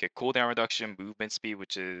because you get cooldown reduction, movement speed,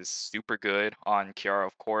 which is super good on Kiara,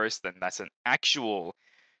 of course. Then that's an actual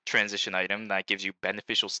transition item that gives you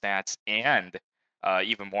beneficial stats and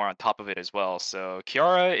even more on top of it as well. So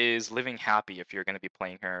Kiara is living happy if you're going to be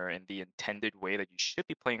playing her in the intended way that you should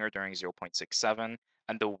be playing her during 0.67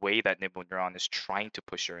 and the way that Nibble Neuron is trying to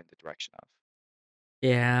push her in the direction of.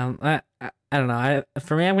 Yeah, I don't know.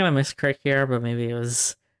 For me, I'm gonna miss Crick here, but maybe it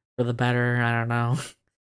was for the better. I don't know.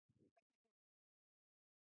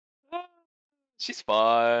 Ah, she's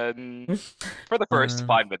fun for the first um,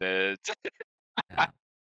 5 minutes. yeah,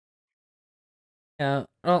 yeah.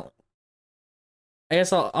 Well, I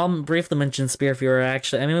guess I'll briefly mention Spear Fiora.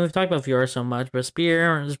 Actually, I mean we've talked about Fiora so much, but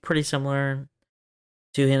Spear is pretty similar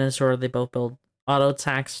to Hinasor. They both build auto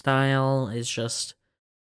attack style. Is just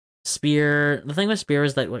Spear. The thing with Spear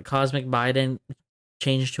is that what Cosmic Biden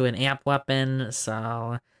changed to an amp weapon,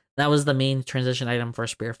 so that was the main transition item for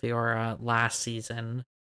Spear Fiora last season.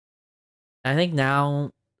 I think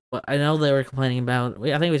now, well, I know they were complaining about.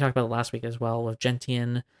 I think we talked about it last week as well with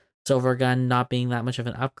Gentian Silver Gun not being that much of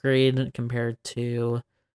an upgrade compared to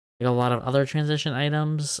like, a lot of other transition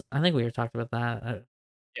items. I think we were talking about that.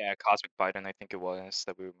 Yeah, Cosmic Biden, I think it was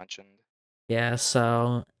that we mentioned. Yeah,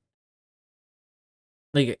 so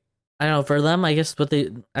like I don't know for them. I guess what they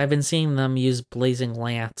I've been seeing them use Blazing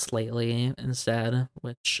Lance lately instead,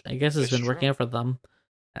 which I guess That has is been true. working out for them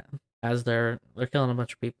as they're killing a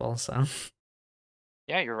bunch of people. So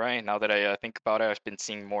Yeah, you're right. Now that I think about it, I've been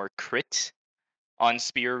seeing more crit on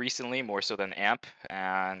Spear recently, more so than Amp,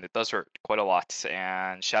 and it does hurt quite a lot.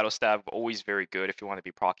 And Shadow Stab, always very good if you want to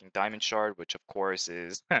be proccing Diamond Shard, which of course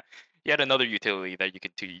is yet another utility that you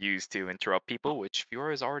can use to interrupt people, which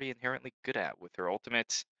Fiora is already inherently good at with her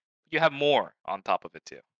ultimate. You have more on top of it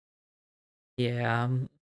too. yeah,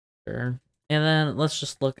 sure. And then let's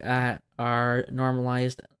just look at our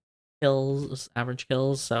normalized kills, average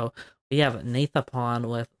kills. So we have Nathapon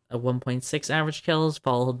with a 1.6 average kills,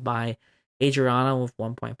 followed by Adriana with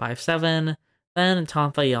 1.57, then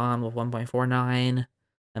Tonfayon with 1.49,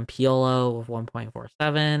 then Piolo with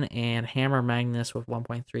 1.47, and Hammer Magnus with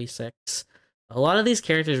 1.36. A lot of these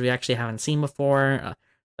characters we actually haven't seen before,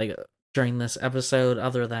 like during this episode,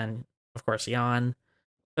 other than, of course, Yon.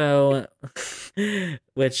 So,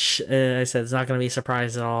 which I said is not going to be a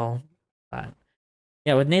surprise at all. But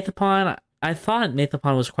yeah, with Nathapon, I thought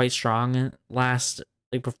Nathapon was quite strong last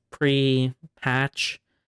like pre-patch,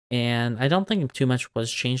 and I don't think too much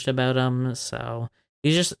was changed about him. So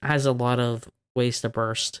he just has a lot of ways to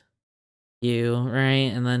burst you,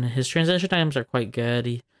 right? And then his transition times are quite good.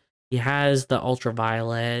 He has the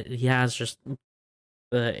ultraviolet. He has just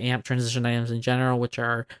the amp transition items in general, which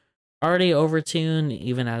are already overtuned,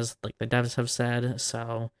 even as like the devs have said.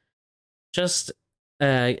 So just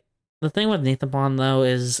uh the thing with Nathan Bond though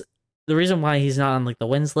is the reason why he's not on like the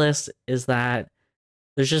wins list is that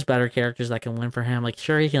there's just better characters that can win for him. Like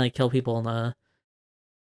sure he can like kill people in the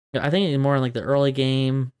I think more in like the early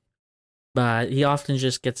game, but he often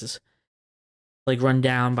just gets like run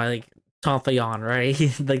down by like Tonfayon,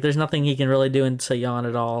 right? Like there's nothing he can really do into Yon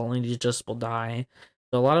at all, and he just will die.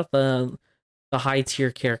 So a lot of the the high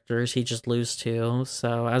tier characters he just lose to.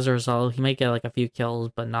 So as a result, he might get like a few kills,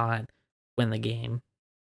 but not win the game.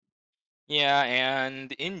 Yeah,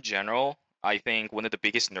 and in general, I think one of the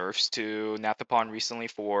biggest nerfs to Nathapon recently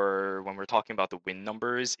for when we're talking about the win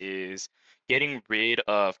numbers is getting rid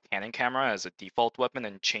of cannon camera as a default weapon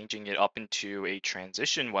and changing it up into a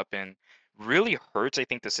transition weapon really hurts, I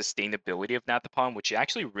think, the sustainability of Nathapon, which he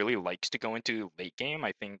actually really likes to go into late game.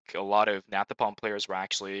 I think a lot of Nathapon players were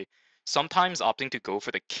actually sometimes opting to go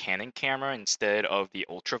for the cannon camera instead of the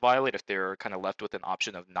ultraviolet if they're kind of left with an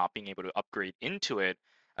option of not being able to upgrade into it.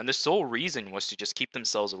 And the sole reason was to just keep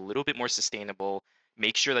themselves a little bit more sustainable,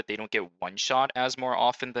 make sure that they don't get one shot as more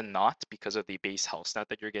often than not because of the base health stat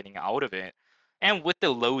that you're getting out of it. And with the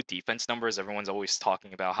low defense numbers, everyone's always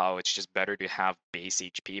talking about how it's just better to have base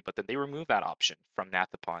HP, but then they remove that option from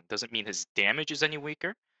Nathapon. Doesn't mean his damage is any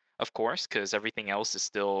weaker, of course, because everything else is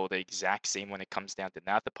still the exact same when it comes down to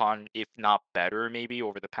Nathapon, if not better, maybe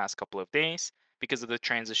over the past couple of days because of the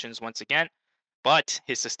transitions once again. But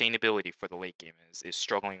his sustainability for the late game is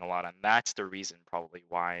struggling a lot, and that's the reason probably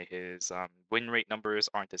why his win rate numbers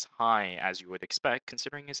aren't as high as you would expect,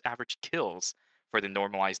 considering his average kills for the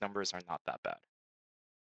normalized numbers are not that bad.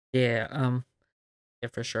 Yeah, yeah,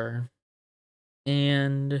 for sure.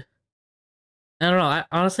 And I don't know.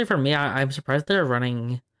 Honestly, for me, I'm surprised they're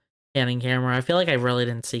running Canon camera. I feel like I really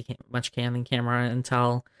didn't see much Canon camera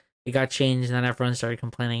until it got changed, and then everyone started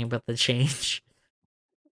complaining about the change.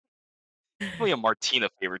 Probably a Martina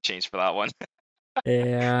favorite change for that one.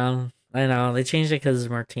 Yeah, I know they changed it because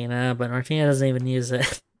Martina, but Martina doesn't even use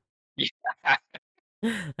it. Yeah.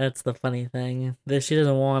 That's the funny thing. That she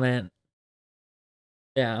doesn't want it.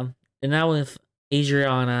 Yeah, and now with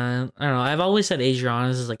Adriana, I don't know. I've always said Adriana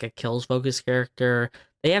is like a kills focused character.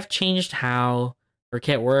 They have changed how her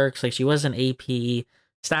kit works. Like she was an AP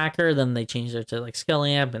stacker, then they changed it to like skill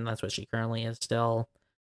amp, and that's what she currently is still.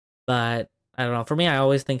 But I don't know. For me, I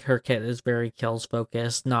always think her kit is very kills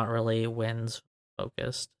focused, not really wins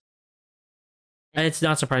focused. And it's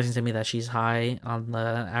not surprising to me that she's high on the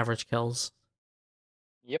average kills.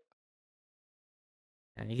 Yep.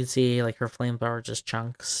 And you can see like her flamethrower just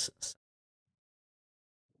chunks.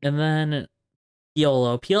 And then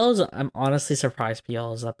Piolo. Piolo's, I'm honestly surprised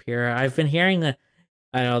Piolo's up here. I've been hearing that,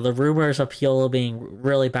 I know, the rumors of Piolo being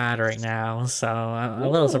really bad right now, so I'm a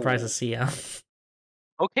little surprised to Ooh. see him.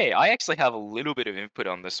 Okay, I actually have a little bit of input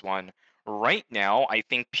on this one. Right now, I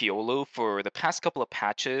think Piolo for the past couple of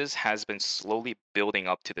patches has been slowly building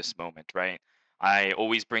up to this moment, right? I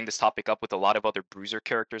always bring this topic up with a lot of other bruiser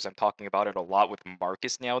characters. I'm talking about it a lot with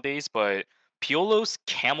Markus nowadays, but Piolo's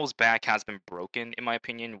camel's back has been broken, in my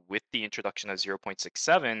opinion, with the introduction of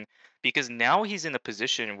 0.67, because now he's in a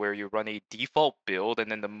position where you run a default build,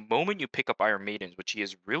 and then the moment you pick up Iron Maidens, which he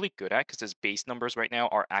is really good at because his base numbers right now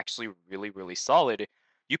are actually really, really solid,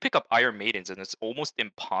 you pick up Iron Maidens and it's almost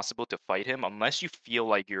impossible to fight him unless you feel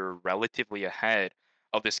like you're relatively ahead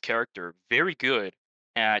of this character. Very good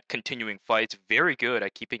at continuing fights, very good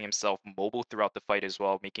at keeping himself mobile throughout the fight as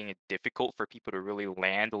well, making it difficult for people to really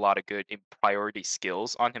land a lot of good priority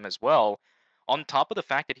skills on him as well. On top of the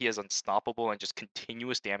fact that he has unstoppable and just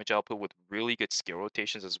continuous damage output with really good skill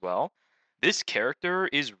rotations as well, this character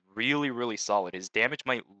is really, really solid. His damage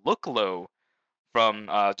might look low from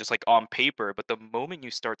just like on paper, but the moment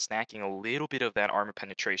you start snacking a little bit of that armor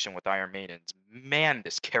penetration with Iron Maidens, man,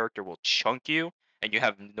 this character will chunk you, and you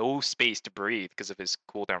have no space to breathe because of his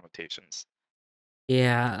cooldown rotations.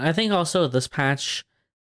 Yeah, I think also this patch,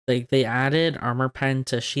 like they added armor pen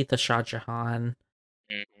to Sheath Shah Jahan,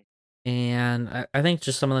 Mhm. and I think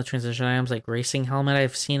just some of the transition items like Racing Helmet,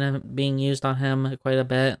 I've seen him being used on him quite a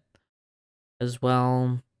bit as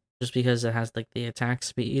well, just because it has like the attack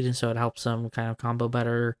speed, and so it helps him kind of combo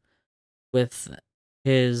better with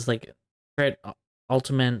his like crit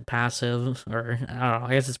ultimate passive, or I don't know,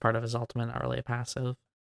 I guess it's part of his ultimate, not really a passive.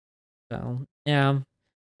 So yeah,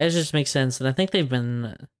 it just makes sense, and I think they've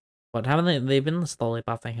been, what haven't they? They've been slowly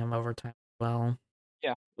buffing him over time. Well,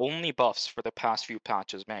 Yeah, only buffs for the past few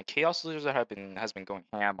patches, man. Chaos Loser has been going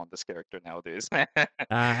ham on this character nowadays.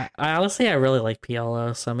 I honestly I really like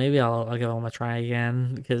Piolo, so maybe I'll give him a try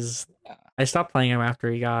again because Yeah. I stopped playing him after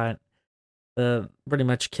he got the pretty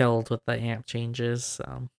much killed with the amp changes.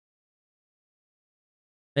 So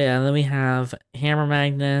yeah, and then we have Hammer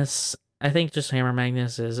Magnus. I think just Hammer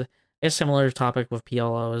Magnus is a similar topic with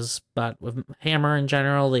Piolos, but with Hammer in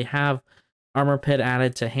general, they have Armor Pit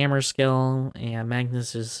added to Hammer skill, and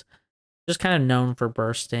Magnus is just kind of known for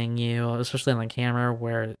bursting you, especially on like Hammer,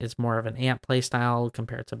 where it's more of an amp playstyle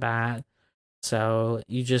compared to Bat. So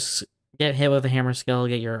you just get hit with a Hammer skill,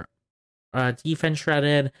 get your defense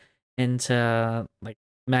shredded into like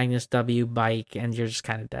Magnus W bike, and you're just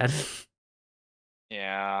kind of dead.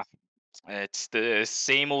 Yeah. It's the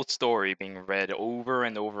same old story being read over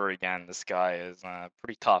and over again. This guy is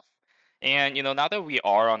pretty tough. And now that we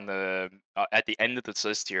are on the at the end of this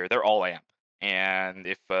list here, they're all amp. And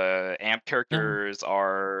if amp Yeah. characters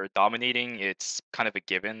are dominating, it's kind of a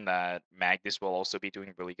given that Magnus will also be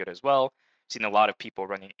doing really good as well. Seen a lot of people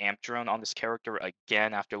running amp drone on this character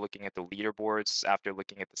again after looking at the leaderboards, after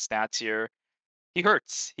looking at the stats here. He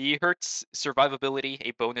hurts. He hurts survivability,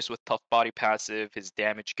 a bonus with tough body passive, his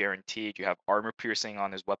damage guaranteed. You have armor piercing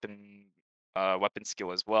on his weapon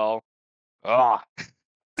skill as well. Ah,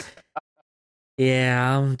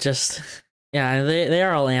 Yeah, just yeah, they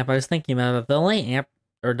are all amp. I was thinking about it. The only amp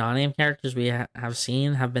or non-amp characters we have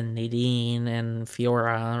seen have been Nadine and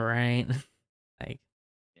Fiora, right? Like,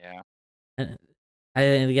 yeah.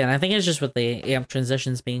 and again, I think it's just with the amp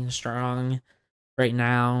transitions being strong right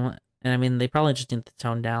now, and I mean they probably just need to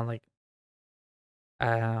tone down like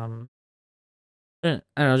um I don't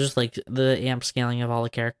know, just like the amp scaling of all the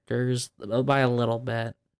characters by a little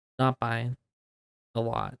bit, not by a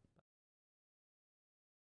lot.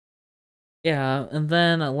 Yeah, and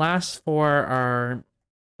then last for our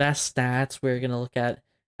best stats, we're gonna look at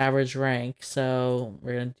average rank. So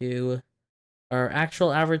we're gonna do our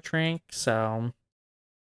actual average rank. So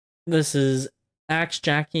this is Axe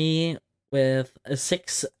Jackie with a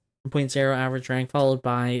 6.0 average rank, followed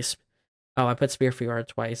by oh, I put Spear Fiora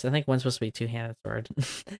twice. I think one's supposed to be two-handed sword.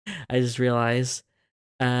 I just realized.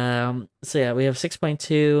 So yeah, we have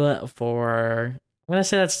 6.2 for. I'm gonna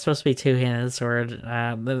say that's supposed to be two-handed sword.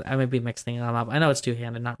 I might be mixing them up. I know it's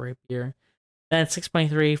two-handed, not rapier. Then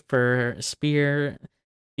 6.3 for Spear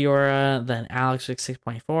Fiora. Then Alex with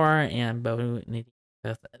 6.4 and Bo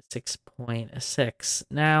with 6.6.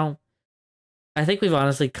 Now, I think we've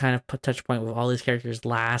honestly kind of put touch point with all these characters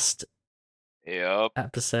last Yep.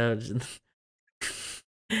 episode.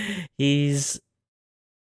 He's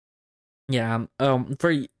yeah.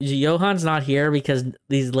 For Johan's not here because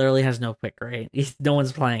these literally has no pick rate. No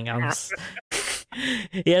one's playing him.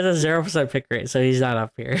 He has a 0% pick rate, so he's not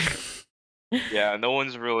up here. Yeah, no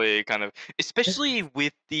one's really kind of, especially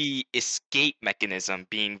with the escape mechanism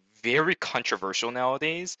being very controversial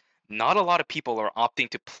nowadays. Not a lot of people are opting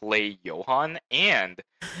to play Johann, and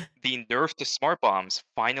the nerf to smart bombs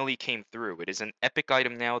finally came through. It is an epic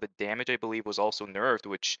item now. The damage, I believe, was also nerfed,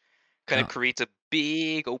 which kind of No, creates a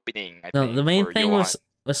big opening, I no. The think, main for thing Johann.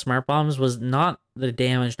 with smart bombs was not the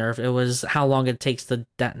damage nerf. It was how long it takes to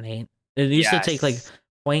detonate. It used to take like Yes.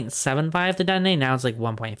 0.75 to detonate. Now it's like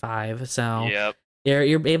 1.5. So Yep.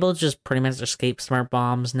 you're able to just pretty much escape smart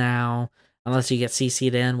bombs now, unless you get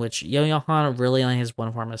CC'd in, which Johan really only has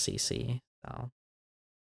one form of CC. So,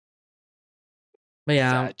 but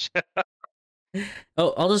yeah, Sag.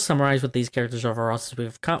 oh, I'll just summarize with these characters overall since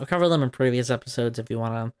we've covered them in previous episodes if you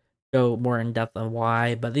want to go more in depth on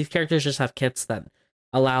why. But these characters just have kits that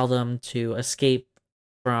allow them to escape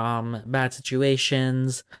from bad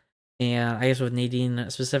situations. And I guess with Nadine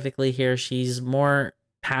specifically here, she's more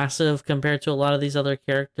passive compared to a lot of these other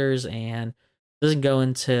characters and doesn't go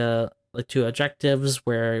into like two objectives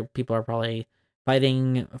where people are probably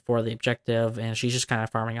fighting for the objective and she's just kind of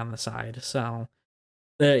farming on the side. So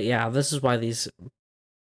yeah, this is why these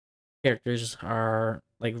characters are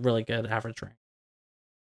like really good average rank.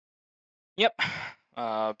 Yep.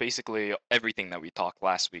 Basically everything that we talked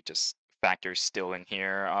last week just factors still in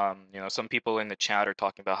here. Some people in the chat are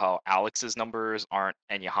talking about how Alex's numbers aren't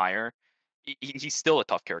any higher. He's still a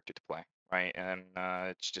tough character to play, right? And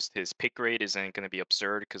it's just his pick rate isn't going to be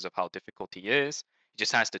absurd because of how difficult he is. He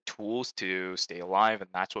just has the tools to stay alive, and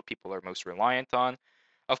that's what people are most reliant on.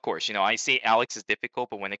 Of course, I say Alex is difficult,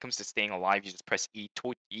 but when it comes to staying alive, you just press E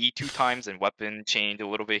two times and weapon change a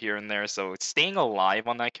little bit here and there. So staying alive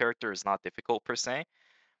on that character is not difficult per se.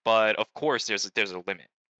 But of course, there's a limit,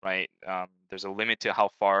 right? There's a limit to how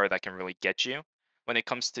far that can really get you when it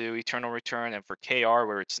comes to Eternal Return. And for KR,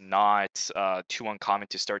 where it's not too uncommon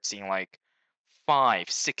to start seeing like 5,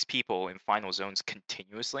 6 people in final zones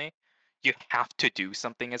continuously, you have to do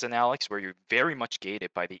something as an Alex where you're very much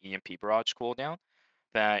gated by the EMP barrage cooldown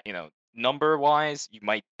that number wise you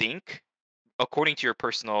might think according to your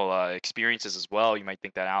personal experiences as well you might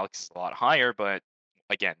think that Alex is a lot higher, but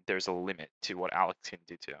again there's a limit to what Alex can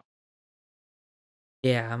do too.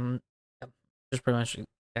 Yeah, just pretty much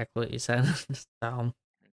exactly what you said. So,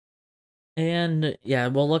 and yeah,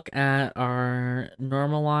 we'll look at our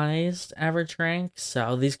normalized average rank.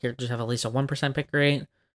 So these characters have at least a 1% pick rate.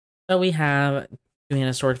 So we have doing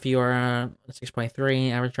a Sword Fiora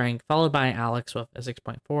 6.3 average rank, followed by Alex with a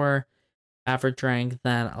 6.4 average rank,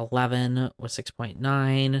 then 11 with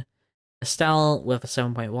 6.9, Estelle with a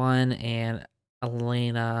 7.1, and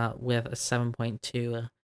Elena with a 7.2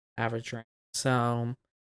 average rank. So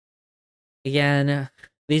again,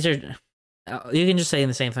 these are you can just say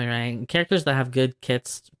the same thing, right? Characters that have good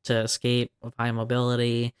kits to escape with high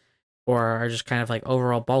mobility, or are just kind of like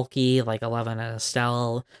overall bulky, like 11 and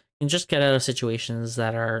Estelle, can just get out of situations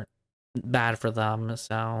that are bad for them.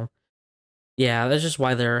 So yeah, that's just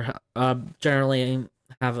why they're generally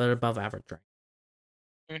have an above average rank.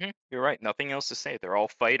 You're right. Nothing else to say. They're all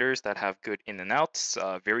fighters that have good in and outs,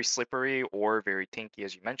 very slippery or very tanky,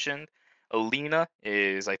 as you mentioned. Alina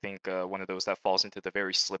is, I think, one of those that falls into the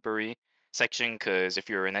very slippery section because if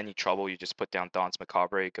you're in any trouble, you just put down Don's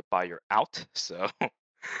Macabre, goodbye, you're out. So,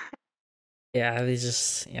 Yeah, they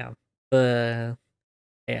just the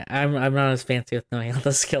yeah, I'm not as fancy with knowing all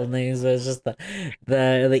the skill names, but it's just the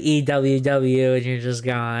EWW and you're just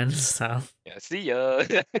gone. So yeah, see ya.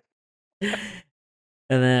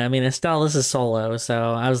 and then I mean Estelle, this is solo,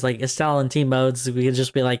 so I was like Estelle in team modes, we could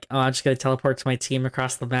just be like, oh, I'm just gonna teleport to my team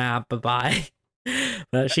across the map, bye bye.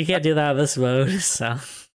 But she can't do that in this mode, so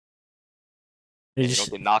And you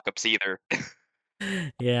don't get knockups either.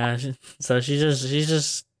 yeah, so she's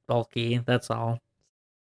just bulky. That's all.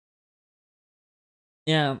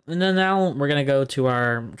 Yeah, and then now we're gonna go to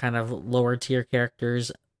our kind of lower tier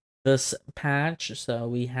characters this patch. So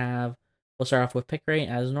we'll start off with pick rate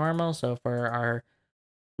as normal. So for our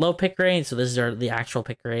low pick rate, so this is the actual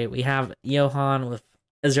pick rate. We have Johan with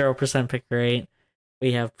a 0% pick rate.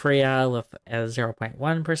 We have Priya with a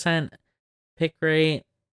 0.1% pick rate.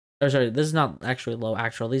 Or sorry, this is not actually low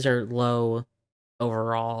actual. These are low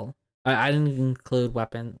overall. I didn't include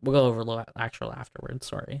weapon. We'll go over low actual afterwards.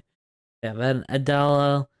 Sorry. Yeah, then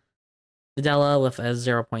Adela with a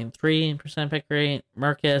 0.3% pick rate,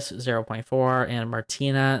 Markus 0.4, and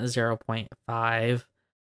Martina 0.5.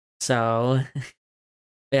 So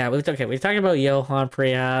yeah, we've talked about Johan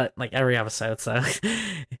Priya like every episode, so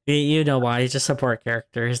you know why. He's just support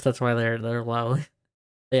characters. That's why they're low.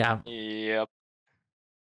 Yeah. Yep.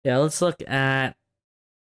 Yeah, let's look at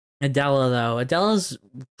Adela though. Adela's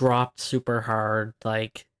dropped super hard.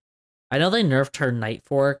 Like I know they nerfed her Night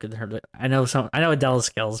Fork. I know Adela's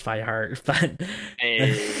skills by heart, but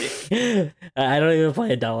Hey. I don't even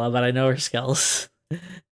play Adela, but I know her skills.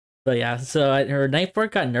 But yeah, so her Night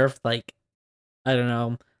Fork got nerfed like I don't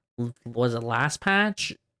know, was it last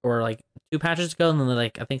patch or like two patches ago, and then they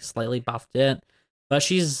like I think slightly buffed it. But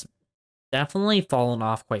she's definitely fallen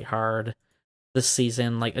off quite hard this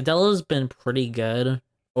season. Like Adela's been pretty good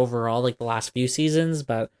overall, like the last few seasons,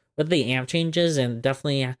 but with the amp changes and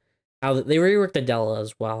definitely how they reworked Adela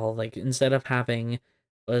as well. Like instead of having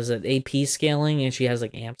was it AP scaling and she has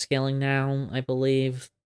like amp scaling now, I believe.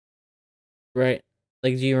 Right?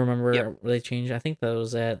 Like do you Yep. remember they changed? I think that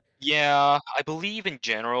was it. Yeah, I believe in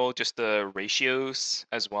general, just the ratios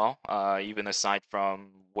as well. Even aside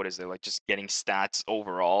from what is it, like just getting stats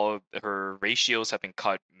overall, her ratios have been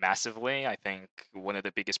cut massively. I think one of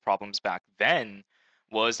the biggest problems back then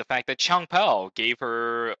was the fact that Chang Pao gave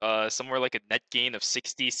her somewhere like a net gain of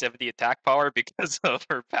 60, 70 attack power because of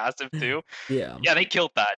her passive too. Yeah. Yeah, they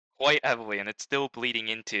killed that quite heavily, and it's still bleeding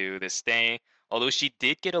into this day. Although she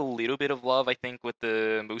did get a little bit of love, I think, with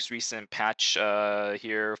the most recent patch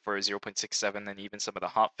here for 0.67 and even some of the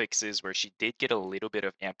hot fixes where she did get a little bit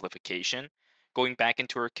of amplification. Going back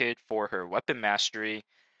into her kit for her weapon mastery,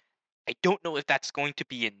 I don't know if that's going to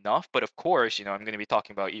be enough, but of course, I'm going to be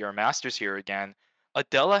talking about ER Masters here again.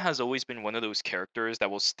 Adela has always been one of those characters that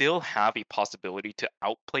will still have a possibility to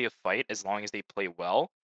outplay a fight as long as they play well.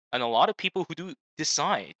 And a lot of people who do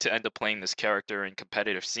decide to end up playing this character in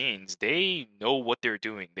competitive scenes, they know what they're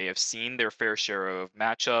doing. They have seen their fair share of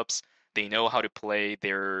matchups. They know how to play.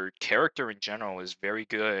 Their character in general is very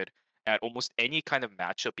good at almost any kind of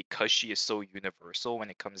matchup because she is so universal when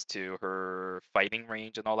it comes to her fighting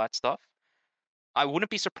range and all that stuff. I wouldn't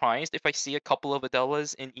be surprised if I see a couple of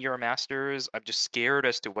Adelas in ER Masters. I'm just scared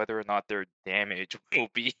as to whether or not their damage will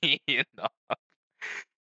be enough.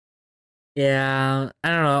 Yeah, I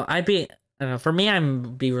don't know. I don't know. For me,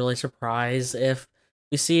 I'm be really surprised if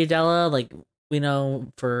we see Adela. Like we know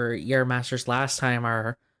for Year Masters last time,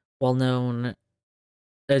 our well-known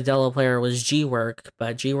Adela player was G Work,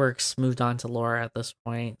 but G Work's moved on to Laura at this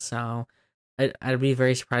point. So I'd be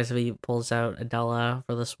very surprised if he pulls out Adela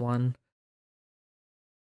for this one.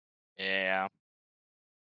 Yeah.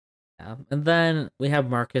 Yeah. And then we have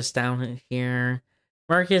Marcus down here.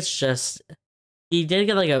 Marcus just he did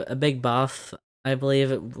get like a big buff, I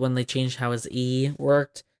believe, when they changed how his E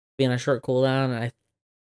worked, being a short cooldown. And I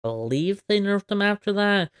believe they nerfed him after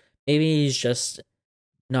that. Maybe he's just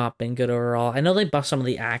not been good overall. I know they buffed some of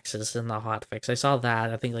the axes in the hotfix. I saw that.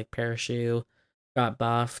 I think like Parachute got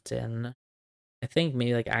buffed, and I think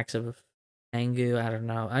maybe like Axe of Angu. I don't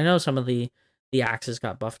know. I know some of the axes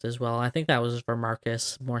got buffed as well. I think that was for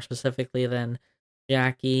Markus more specifically than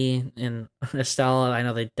Jackie and Estelle. I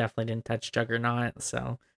know they definitely didn't touch Juggernaut,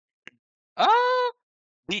 so Uh,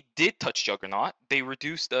 they did touch Juggernaut. They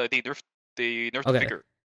reduced. They nerfed okay. Vigor.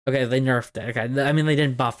 Okay, they nerfed it. Okay, I mean they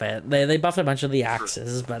didn't buff it. They buffed a bunch of the True.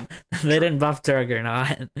 axes, but they True. didn't buff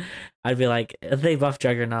Juggernaut. I'd be like, if they buff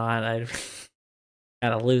Juggernaut, I'd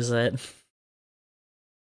gotta lose it.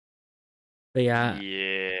 But yeah,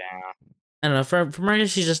 Yeah. I don't know. For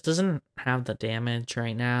Marcus, she just doesn't have the damage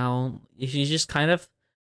right now. She's just kind of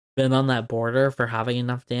been on that border for having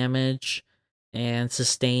enough damage and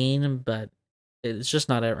sustain, but it's just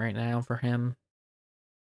not it right now for him.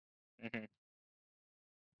 Hmm.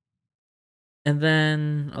 And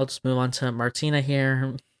then I'll just move on to Martina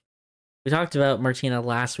here. We talked about Martina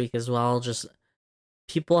last week as well. Just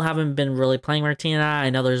people haven't been really playing Martina. I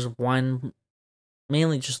know there's one,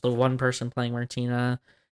 mainly just the one person playing Martina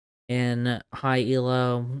in high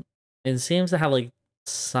elo. It seems to have like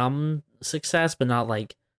some success, but not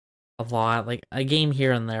like a lot. Like a game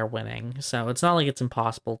here and there winning. So it's not like it's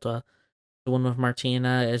impossible to win with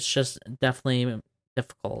Martina. It's just definitely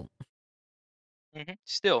difficult.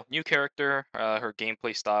 Still, new character. Her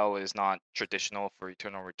gameplay style is not traditional for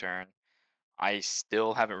Eternal Return. I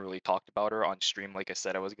still haven't really talked about her on stream like I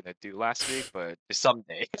said I was gonna do last week, but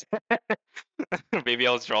someday. Maybe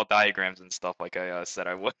I'll draw diagrams and stuff like I said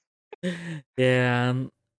I would. Yeah,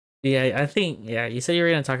 yeah. I think yeah. You said you were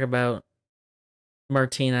gonna talk about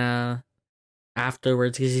Martina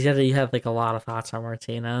afterwards because you said that you had like a lot of thoughts on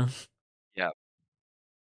Martina. Yeah.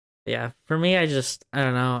 Yeah, for me, I don't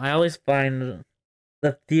know. I always find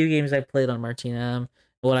the few games I played on Martina,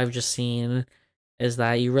 what I've just seen is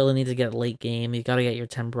that you really need to get late game. You got to get your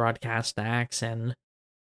 10 broadcast stacks, and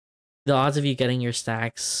the odds of you getting your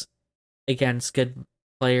stacks against good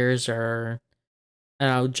players are, I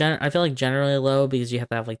don't know, I feel like generally low because you have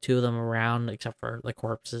to have like two of them around, except for the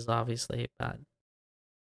corpses, obviously. But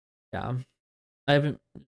yeah, I've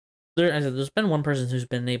there's been one person who's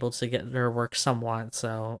been able to get their work somewhat,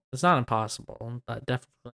 so it's not impossible, but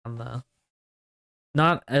definitely on the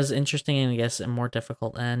not as interesting and I guess a more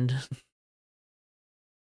difficult end.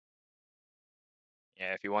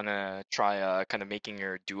 Yeah, if you wanna try kind of making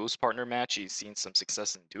your duos partner match, you've seen some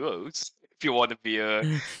success in duos. If you want to be a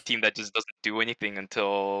team that just doesn't do anything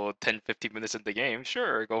until 10-15 minutes in the game,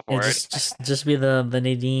 sure, go Yeah, for it. just be the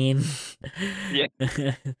Nadine Yeah.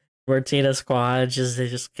 Martina squad, just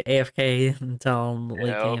AFK until late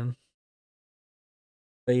Yeah. game.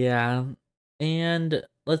 But yeah, and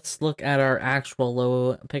let's look at our actual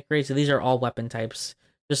low pick rates. So these are all weapon types.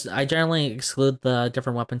 Just I generally exclude the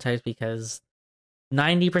different weapon types because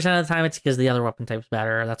 90% of the time it's because the other weapon type's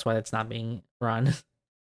better. That's why it's not being run.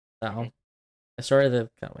 Mhm. So sorry to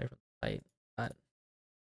cut away from the fight, but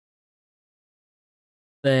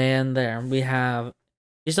then there we have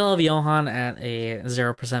you still have Johan at a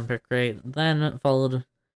 0% pick rate, then followed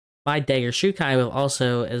by Dagger Shukai with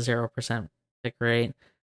also a 0% pick rate.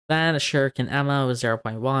 Then Shuriken Emma with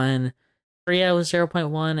 0.1, Priya with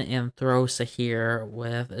 0.1, and Throw Sahir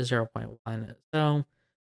with 0.1. So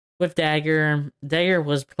with Dagger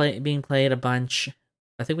was being played a bunch.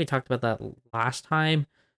 I think we talked about that last time,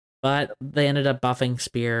 but they ended up buffing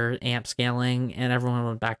Spear, amp scaling, and everyone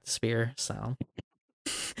went back to Spear. So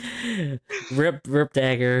rip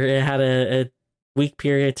Dagger. It had a week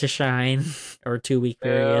period to shine, or 2 week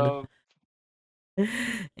period, Yeah.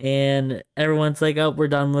 and everyone's like, "Oh, we're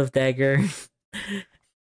done with Dagger."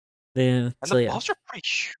 Then And so the yeah, buffs are pretty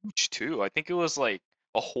huge too. I think it was like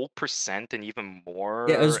a whole percent and even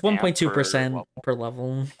yeah, it was more one amp point two per percent level. per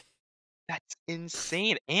level. That's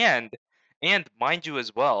insane. And mind you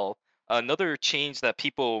as well, another change that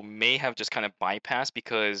people may have just kind of bypassed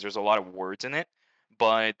because there's a lot of words in it,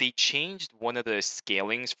 but they changed one of the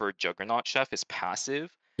scalings for Juggernaut Chef is passive.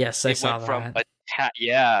 Yes, I It saw went from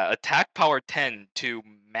that. attack power 10 to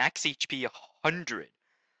max HP 100.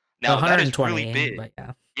 The Now that is really 120, big. but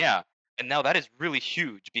yeah, Yeah. And now that is really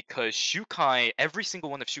huge because Shukai, every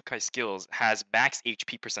single one of Shukai's skills has max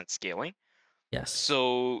HP percent scaling. yes,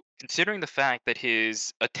 So, considering the fact that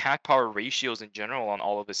his attack power ratios in general on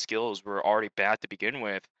all of his skills were already bad to begin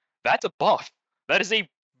with, that's a buff. That is a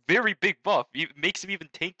very big buff. It makes him even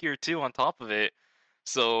tankier too on top of it.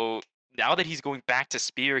 So, now that he's going back to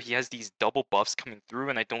Spear, he has these double buffs coming through,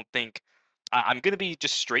 and I don't think I'm gonna be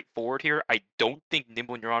just straightforward here. I don't think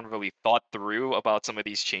Nimble Neuron really thought through about some of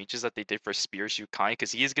these changes that they did for Spear Shukai,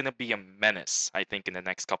 because he is gonna be a menace, I think, in the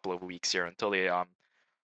next couple of weeks here until they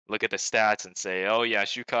look at the stats and say, oh yeah,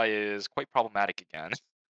 Shukai is quite problematic again.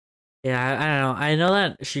 Yeah, I don't know. I know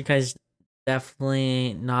that Shikai's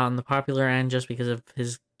definitely not on the popular end just because of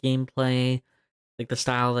his gameplay, like the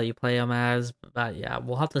style that you play him as. But yeah,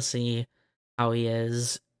 we'll have to see how he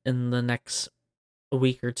is in the next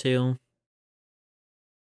week or two.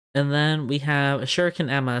 And then we have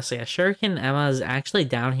Shuriken Emma. So yeah, Shuriken Emma is actually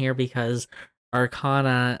down here because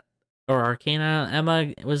Arcana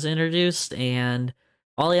Emma was introduced, and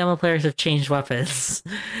all the Emma players have changed weapons.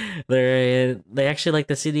 They actually like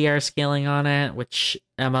the CDR scaling on it, which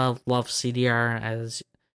Emma loves CDR, as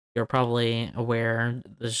you're probably aware.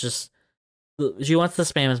 There's just she wants to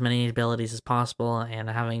spam as many abilities as possible, and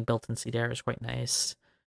having built-in CDR is quite nice.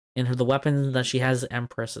 And the weapon that she has,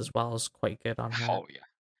 Empress, as well, is quite good on her. Oh yeah.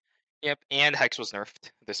 Yep, and Hex was nerfed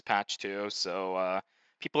this patch too, so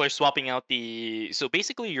people are swapping out the. So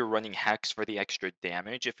basically, you're running Hex for the extra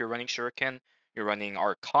damage. If you're running Shuriken, you're running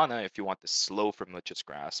Arcana if you want the slow from Lich's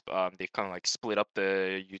Grasp. They've kind of like split up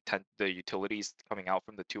the utilities coming out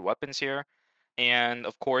from the two weapons here, and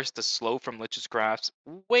of course, the slow from Lich's Grasp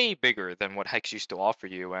way bigger than what Hex used to offer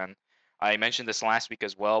you. And I mentioned this last week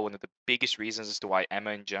as well. One of the biggest reasons as to why Emma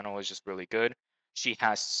in general is just really good, she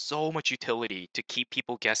has so much utility to keep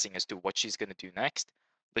people guessing as to what she's going to do next.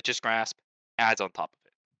 Lich's Grasp adds on top of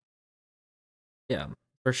it. Yeah,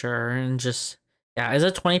 for sure. And just yeah, is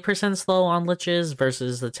it 20% slow on liches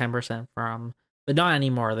versus the 10% from, but not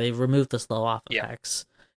anymore. They've removed the slow off of Yeah. Hex.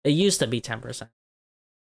 It used to be 10%.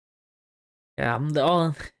 Yeah, the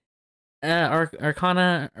all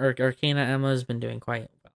Arcana Emma's been doing quite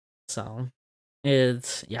well. So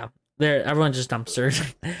it's yeah. There everyone just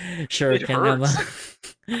dumpsters It Shuriken Emma. hurts.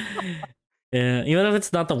 Yeah, even if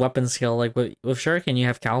it's not the weapon skill, like with Shuriken you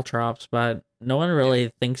have Caltrops, but no one Yeah,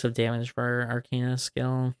 really thinks of damage for Arcana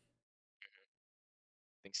skill.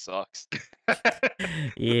 thing sucks.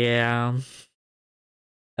 Yeah.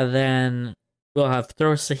 And then we'll have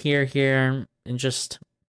throw Sahir here, and just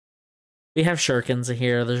we have Shurikens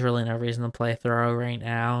here. There's really no reason to play throw right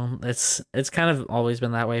now. It's kind of always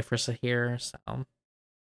been that way for Sahir, so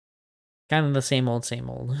kind of the same old, same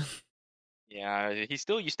old. Yeah, he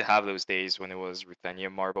still used to have those days when it was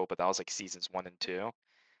Ruthenium Marble, but that was like seasons 1 and 2.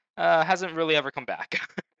 Hasn't really ever come back.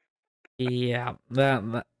 Yeah,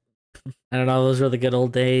 that I don't know. Those were the good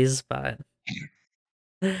old days, but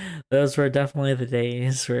those were definitely the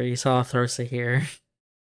days where you saw throw Sahir.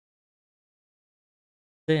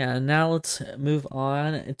 So yeah, now let's move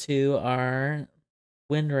on to our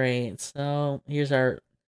win rate. So here's our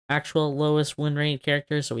actual lowest win rate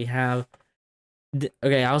character. So we have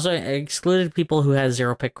okay. I also excluded people who had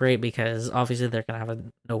zero pick rate because obviously they're gonna have a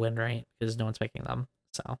no win rate because no one's picking them.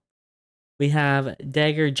 So we have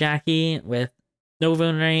Dagger Jackie with no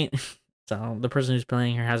win rate. So the person who's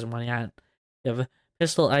playing her hasn't won yet. You have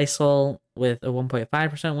Pistol Isol with a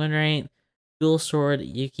 1.5% win rate. Dual Sword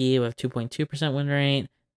Yuki with 2.2% win rate.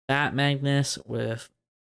 Bat Magnus with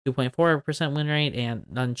 2.4% win rate, and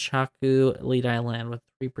Nunchaku Lead Island with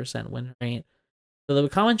 3% win rate. So the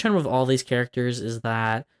common trend with all these characters is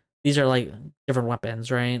that these are like different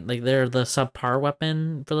weapons, right? Like they're the subpar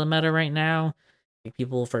weapon for the meta right now. Like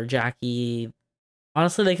people for Jackie,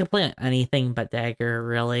 honestly, they can play anything but dagger.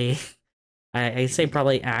 Really, I say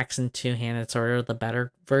probably axe and two-handed sword are the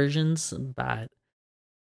better versions, but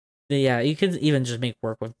yeah, you could even just make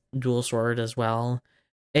work with dual sword as well.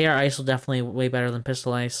 AR ISO definitely way better than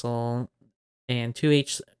pistol ISO, and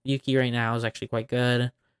 2H Yuki right now is actually quite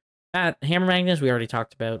good. That Hammer Magnus we already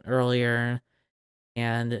talked about earlier,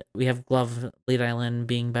 and we have Glove Lead Island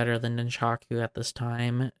being better than Nunchaku at this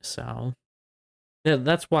time, so yeah,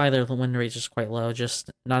 that's why their win rate is just quite low,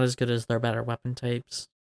 just not as good as their better weapon types.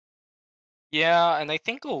 Yeah, and I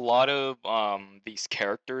think a lot of these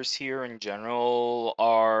characters here in general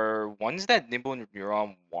are ones that Nimble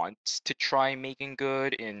Neuron wants to try making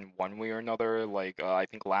good in one way or another. Like I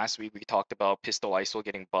think last week we talked about Pistol Isol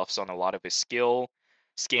getting buffs on a lot of his skill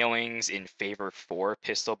scalings in favor for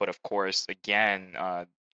Pistol, but of course, again,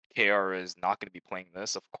 KR is not going to be playing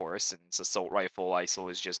this, of course, and Assault Rifle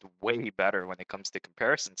Isol is just way better when it comes to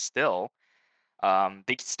comparison still.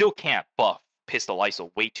 They still can't buff Pistol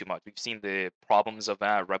ISO way too much. We've seen the problems of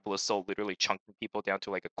that. Rebel Assault literally chunking people down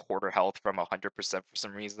to like a quarter health from 100% for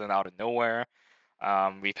some reason out of nowhere.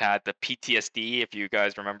 We've had the PTSD, if you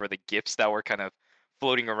guys remember the gifts that were kind of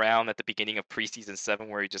floating around at the beginning of preseason 7,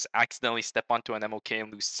 where you just accidentally step onto an MOK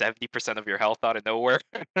and lose 70% of your health out of nowhere.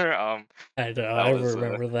 I know, That I was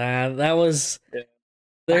remember that. That was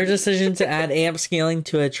their decision to add amp scaling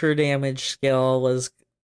to a true damage skill was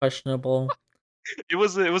questionable. It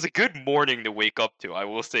was a good morning to wake up to, I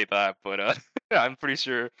will say that, but, I'm pretty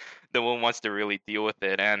sure no one wants to really deal with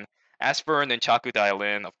it, and as for Nunchaku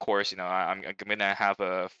Dial-In, of course, I'm gonna have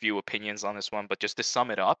a few opinions on this one, but just to sum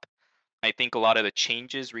it up, I think a lot of the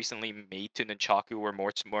changes recently made to Nunchaku were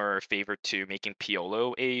more favored to making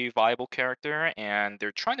Piolo a viable character, and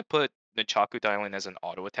they're trying to put Nunchaku Dylan as an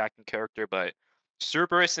auto attacking character, but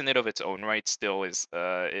Cerberus in it of its own right still is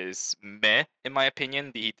meh in my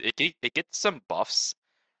opinion. It gets some buffs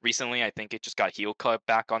recently. I think it just got heal cut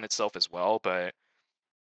back on itself as well, but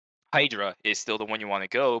Hydra is still the one you want to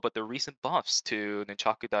go, but the recent buffs to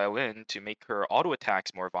Nunchaku Dylan to make her auto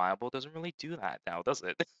attacks more viable doesn't really do that now, does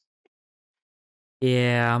it?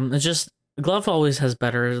 Yeah, it's just glove always has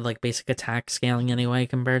better like basic attack scaling anyway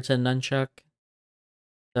compared to nunchuck.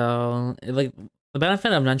 So like the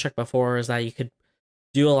benefit of nunchuck before is that you could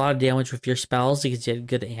do a lot of damage with your spells because you had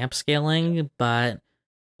good amp scaling, but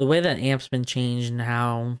the way that amp's been changed and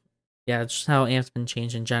how yeah, it's just how amp's been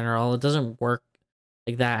changed in general, it doesn't work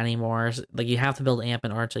like that anymore. Like you have to build amp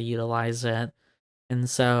in order to utilize it. And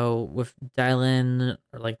so with Dylan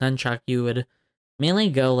or like Nunchuck, you would mainly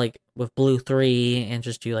go like with blue 3 and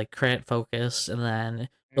just do like crit focus and then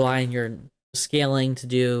rely on your scaling to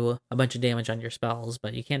do a bunch of damage on your spells,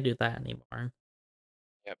 but you can't do that anymore.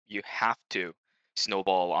 Yep, you have to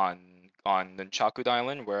snowball on Nunchaku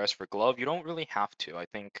Island, whereas for Glove, you don't really have to. I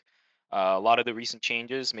think a lot of the recent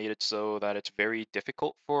changes made it so that it's very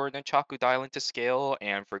difficult for Nunchaku Island to scale,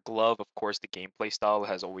 and for Glove, of course, the gameplay style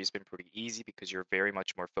has always been pretty easy because you're very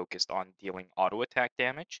much more focused on dealing auto attack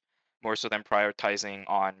damage, more so than prioritizing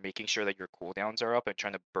on making sure that your cooldowns are up and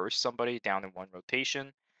trying to burst somebody down in one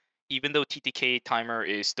rotation. Even though TTK timer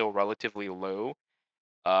is still relatively low,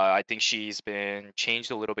 I think she's been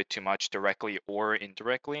changed a little bit too much, directly or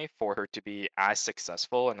indirectly, for her to be as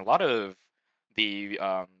successful. And a lot of the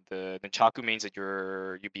Nunchaku mains that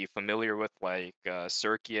you'd be familiar with, like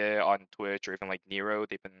Serkie on Twitch or even like Nero,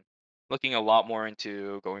 they've been looking a lot more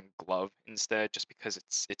into going glove instead, just because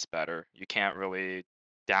it's better. You can't really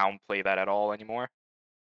downplay that at all anymore.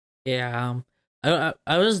 Yeah,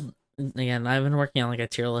 I was again. I've been working on like a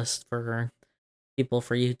tier list for people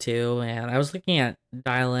for you too, and I was looking at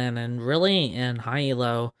Dylan and really in high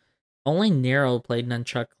elo, only Nero played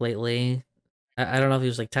Nunchuck lately. I don't know if he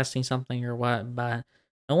was like testing something or what, but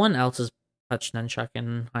no one else has touched Nunchuck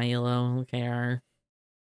in high elo KR.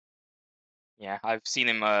 Yeah, I've seen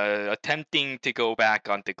him attempting to go back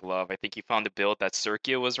onto glove. I think he found a build that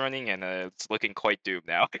Serkia was running, and it's looking quite doomed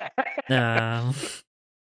now. Uh,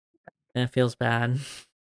 it feels bad.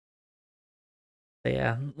 But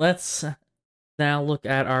yeah, let's now look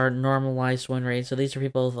at our normalized win rate. So these are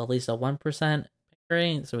people with at least a 1% pick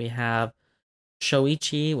rate. So we have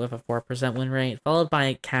Shoichi with a 4% win rate, followed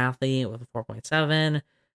by Kathy with a 4.7,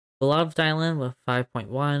 Beloved Island with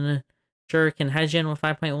 5.1, Shuriken Hejin with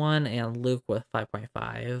 5.1, and Luke with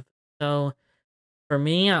 5.5. So for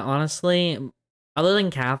me, honestly, other than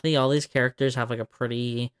Kathy, all these characters have like a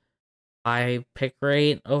pretty high pick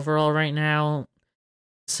rate overall right now.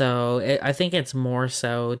 So I think it's more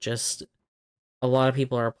so just a lot of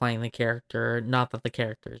people are playing the character, not that the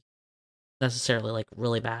character is necessarily like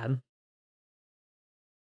really bad.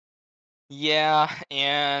 Yeah,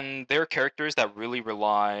 and there are characters that really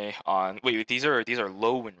rely on. Wait, these are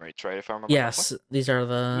low win rates, right? If I remember correctly. Yes, these are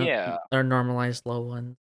the Yeah. our normalized low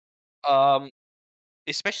ones. Um,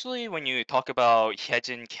 Especially when you talk about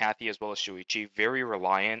Hyejin, Kathy, as well as Shuichi, very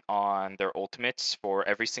reliant on their ultimates for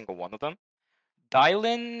every single one of them.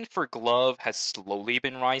 Dylan for Glove has slowly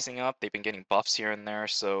been rising up. They've been getting buffs here and there,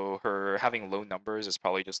 so her having low numbers is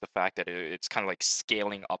probably just the fact that it's kind of like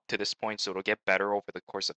scaling up to this point, so it'll get better over the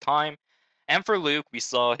course of time. And for Luke, we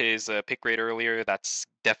saw his pick rate earlier. That's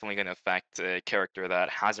definitely going to affect a character that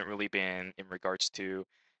hasn't really been, in regards to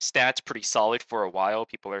stats, pretty solid for a while.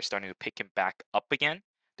 People are starting to pick him back up again.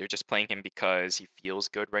 They're just playing him because he feels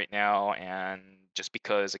good right now, and just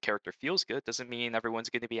because a character feels good doesn't mean everyone's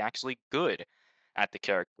going to be actually good at the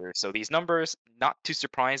character. So these numbers, not too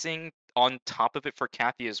surprising. On top of it for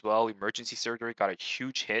Kathy as well, emergency surgery got a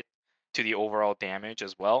huge hit to the overall damage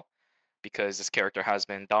as well, because this character has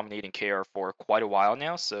been dominating KR for quite a while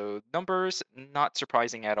now. So numbers, not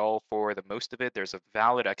surprising at all for the most of it. There's a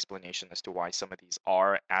valid explanation as to why some of these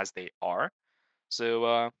are as they are.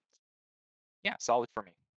 So yeah, solid for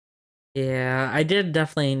me. Yeah, I did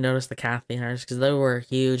definitely notice the Kathy nerfs because they were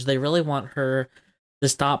huge. They really want her to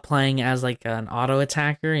stop playing as like an auto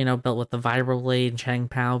attacker, built with the Vibro Blade Chang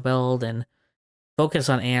Pao build and focus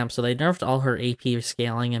on amp. So they nerfed all her AP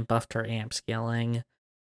scaling and buffed her amp scaling.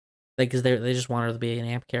 Because they just want her to be an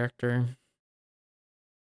amp character.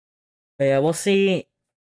 But yeah, we'll see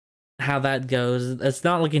how that goes. It's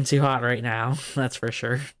not looking too hot right now, that's for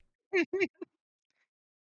sure.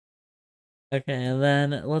 Okay, and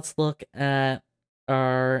then let's look at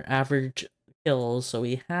our average kills. So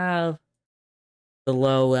we have the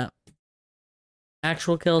low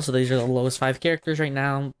actual kills. So these are the lowest 5 characters right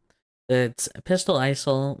now. It's Pistol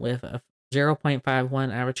Isol with a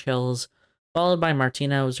 0.51 average kills, followed by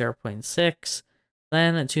Martino 0.6,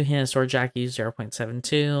 then Two-Handed Sword Jackie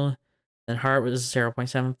 0.72, then Hart was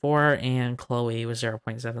 0.74, and Chloe was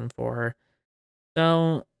 0.74.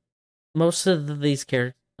 So most of these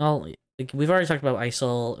characters, well, like we've already talked about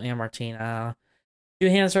Isol and Martina.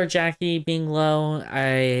 Two-Handed Sword Jackie being low,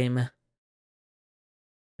 I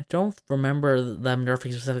don't remember them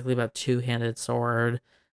nerfing specifically about Two-Handed Sword.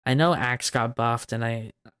 I know Axe got buffed, and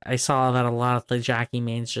I saw that a lot of the Jackie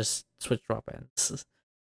mains just switched weapons.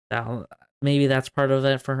 So maybe that's part of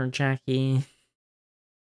it for her Jackie.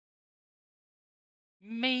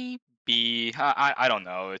 Maybe I don't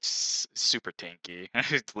know. It's super tanky.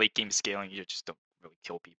 Late game scaling, you just don't really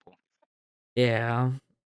kill people. Yeah.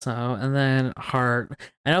 So and then Heart.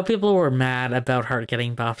 I know people were mad about Heart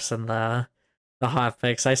getting buffs in the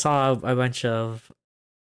hotfix. I saw a bunch of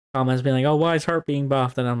comments being like, "Oh, why is Heart being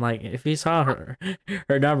buffed?" And I'm like, if you saw her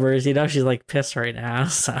numbers, you know she's like pissed right now.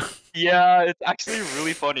 So Yeah, it's actually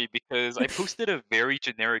really funny because I posted a very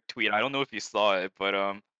generic tweet. I don't know if you saw it, but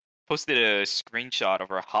posted a screenshot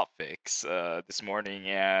of our hotfix this morning,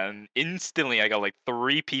 and instantly I got like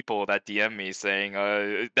 3 people that DM me saying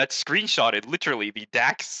that screenshotted literally the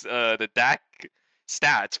DAC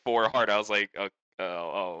stats for Heart. I was like,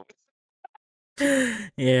 oh.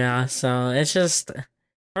 yeah, so it's just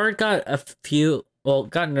Heart got a few. Well,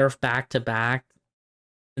 got nerfed back to back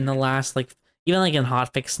in the Mhm. last like even like in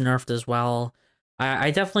hotfix nerfed as well.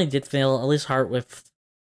 I definitely did feel at least Heart with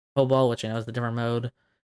Cobalt, which I know is the different mode.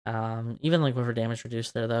 Even like with her damage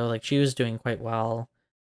reduced there though, like she was doing quite well,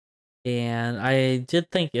 and I did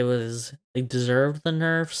think it was like deserved the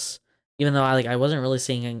nerfs, even though I wasn't really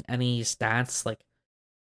seeing any stats like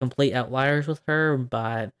complete outliers with her,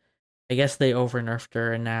 but I guess they over nerfed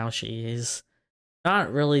her and now she's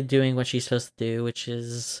not really doing what she's supposed to do, which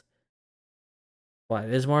is what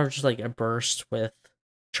is more of just like a burst with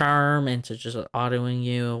charm into just autoing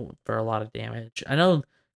you for a lot of damage. I know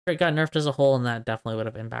Crit got nerfed as a whole, and that definitely would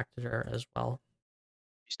have impacted her as well.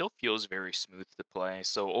 She still feels very smooth to play.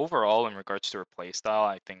 So overall, in regards to her playstyle,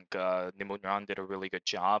 I think Nimodran did a really good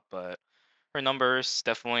job, but her numbers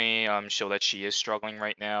definitely show that she is struggling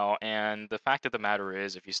right now. And the fact of the matter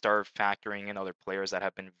is, if you start factoring in other players that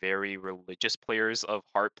have been very religious players of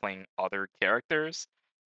Heart playing other characters,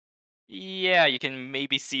 yeah, you can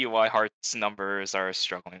maybe see why Heart's numbers are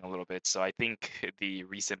struggling a little bit. So I think the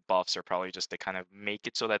recent buffs are probably just to kind of make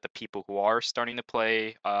it so that the people who are starting to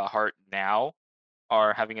play Heart now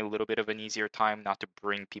are having a little bit of an easier time, not to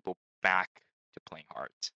bring people back to playing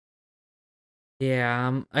Heart.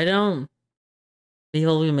 Yeah, I don't.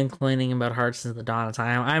 People have been complaining about Heart since the dawn of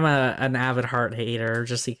time. I'm an avid Heart hater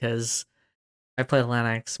just because I play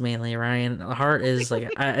Lennox mainly, right? And Heart is like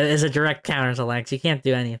is a direct counter to Lennox. You can't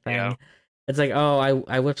do Yeah. anything. It's like, oh,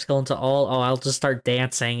 I whip skill into all. Oh, I'll just start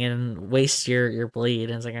dancing and waste your bleed.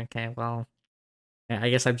 And it's like, okay, well, yeah, I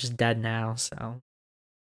guess I'm just dead now. So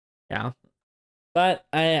yeah, but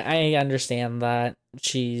I understand that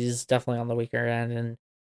she's definitely on the weaker end and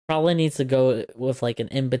probably needs to go with like an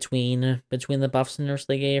in between the buffs and nerfs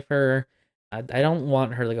they gave her. I don't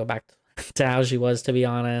want her to go back to how she was, to be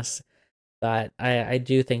honest, but I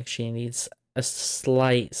do think she needs a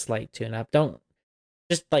slight tune up. Don't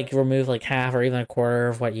just like remove like half or even a quarter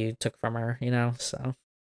of what you took from her, you know? So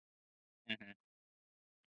Hmm.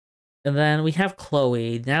 and then we have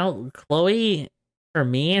Chloe. Now Chloe for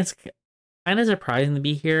me it's kind of surprising to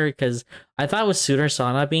be here because I thought with Suitor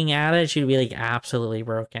Sana being added, she'd be like absolutely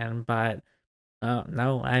broken, but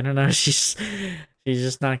no, I don't know. She's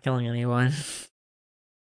just not killing anyone.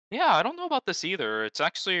 Yeah, I don't know about this either. It's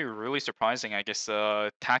actually really surprising. I guess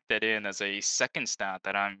tack that in as a second stat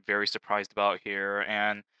that I'm very surprised about here,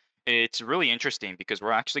 and it's really interesting because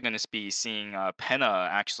we're actually going to be seeing Penna,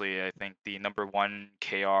 actually, I think the number 1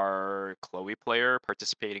 KR Chloe player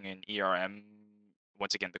participating in ERM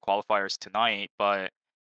once again the qualifiers tonight. But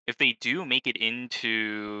if they do make it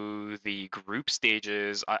into the group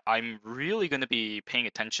stages, I'm really going to be paying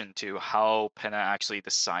attention to how Penna actually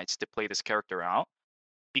decides to play this character out,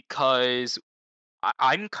 because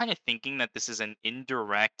I'm kind of thinking that this is an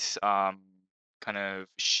indirect kind of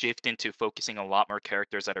shift into focusing a lot more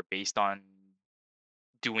characters that are based on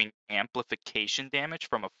doing amplification damage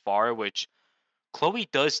from afar, which Chloe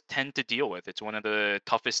does tend to deal with. It's one of the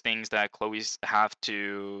toughest things that Chloe's have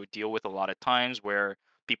to deal with a lot of times, where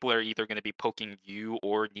people are either going to be poking you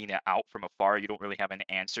or Nina out from afar. You don't really have an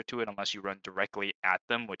answer to it unless you run directly at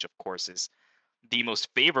them, which of course is the most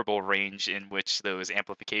favorable range in which those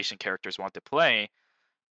amplification characters want to play.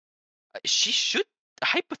 She should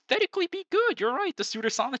hypothetically be good. You're right. The Suitor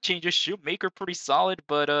Sonic changes should make her pretty solid,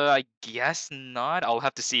 but I guess not. I'll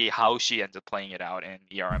have to see how she ends up playing it out in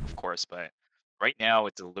ERM, of course. But right now,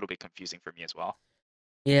 it's a little bit confusing for me as well.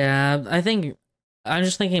 Yeah, I think I'm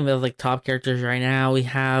just thinking of like top characters right now. We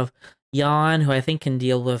have Yon, who I think can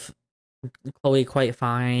deal with Chloe quite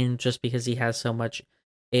fine, just because he has so much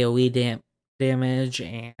AOE damage,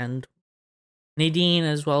 and Nadine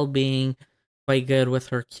as well being quite good with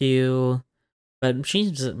her Q. But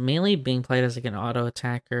she's mainly being played as like an auto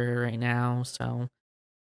attacker right now, so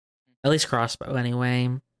at least crossbow anyway.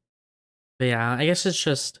 But yeah, I guess it's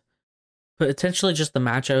just potentially just the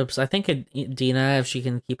matchups. I think Adina, if she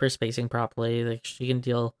can keep her spacing properly, like she can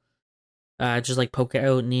deal, just like poke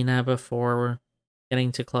out Nina before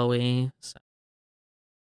getting to Chloe. So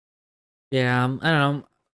yeah, I don't know.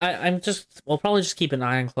 I'm just we'll probably just keep an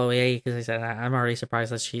eye on Chloe because I said I'm already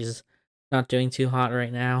surprised that she's not doing too hot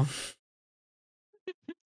right now.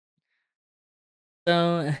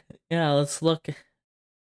 So yeah, let's look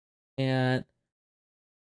at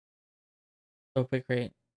pick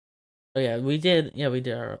rate. Oh yeah, we did. Yeah, we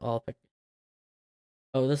did our all pick.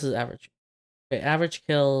 Oh, this is average. Okay, average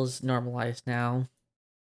kills normalized now.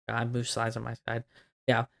 I move slides on my side.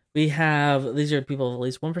 Yeah, we have these are people with at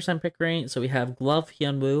least 1% pick rate. So we have Glove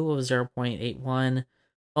Hyunwoo with 0.81,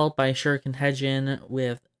 followed by Shuriken Hejin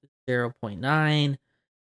with 0.9,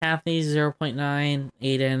 Kathy 0.9,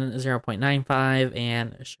 Aiden 0.95,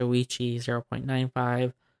 and Shoichi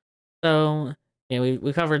 0.95. So yeah,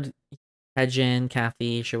 we covered Hejin,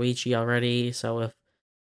 Kathy, Shoichi already. So with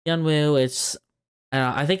Hyunwoo, it's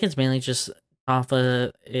I think it's mainly just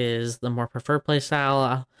Alpha is the more preferred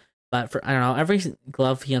playstyle. But for I don't know, every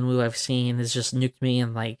glove Hyunwoo I've seen has just nuked me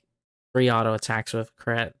in like 3 auto attacks with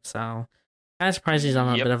crit. So I'm surprised he's on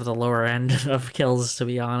a Yep. bit of the lower end of kills, to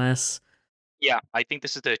be honest. Yeah, I think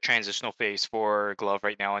this is the transitional phase for Glove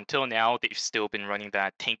right now. Until now, they've still been running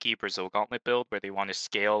that tanky Brazil Gauntlet build where they want to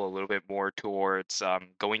scale a little bit more towards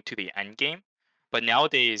going to the end game. But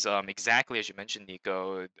nowadays, exactly as you mentioned,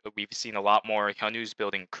 Nico, we've seen a lot more Hyunwoo's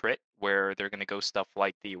building crit, where they're going to go stuff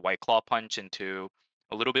like the White Claw Punch into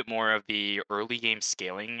a little bit more of the early game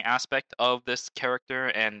scaling aspect of this character.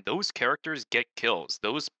 And those characters get kills.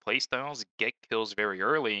 Those playstyles get kills very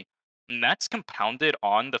early. And that's compounded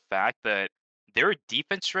on the fact that their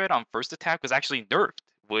defense shred on first attack was actually nerfed,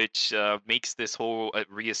 which makes this whole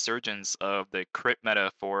resurgence of the crit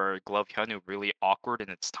meta for Glove Hyunwoo really awkward in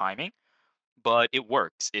its timing. But it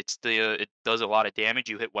works. It does a lot of damage.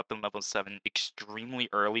 You hit weapon level 7 extremely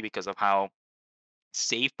early because of how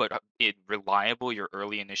safe but reliable your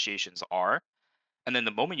early initiations are. And then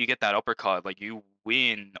the moment you get that uppercut, like you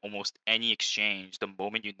win almost any exchange the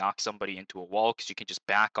moment you knock somebody into a wall because you can just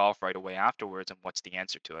back off right away afterwards. And what's the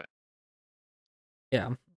answer to it?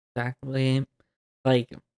 Yeah, exactly.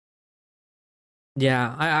 Like,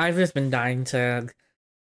 yeah, I've just been dying to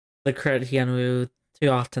the crit Hyunwoo too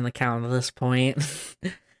often to count at this point.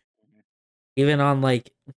 Even on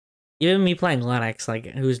like even me playing Lennox, like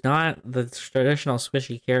who's not the traditional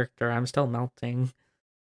squishy character, I'm still melting.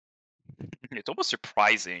 It's almost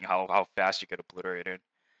surprising how fast you get obliterated.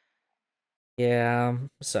 Yeah,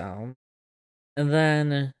 so and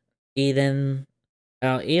then Aiden.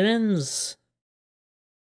 Aiden's.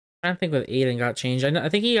 I don't think with Aiden got changed. I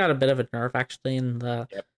think he got a bit of a nerf actually in the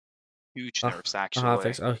Yep. Huge uh, nerfs actually.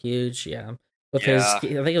 hotfix. Oh, huge! Yeah, with his. I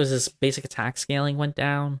Yeah. think it was his basic attack scaling went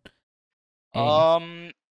down. And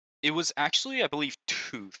Um, it was actually, I believe,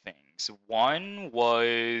 two things. One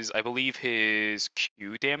was, I believe, his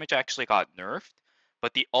Q damage actually got nerfed,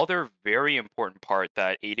 but the other very important part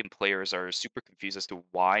that Aiden players are super confused as to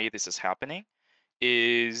why this is happening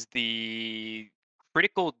is the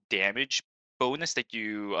critical damage bonus that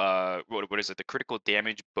you what is it? The critical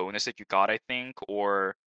damage bonus that you got, I think,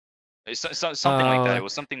 or something like that. It oh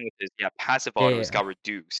was something with his passive autos yeah, got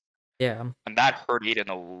reduced. yeah, And that hurt Aiden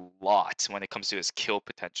a lot when it comes to his kill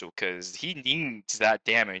potential because he needs that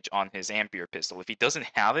damage on his Ampere pistol. If he doesn't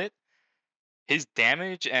have it, his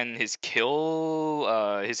damage and his kill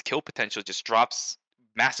potential just drops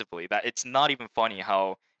massively. That it's not even funny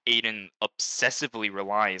how Aiden obsessively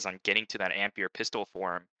relies on getting to that Ampere pistol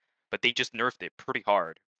form, but they just nerfed it pretty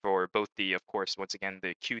hard for both the, of course, once again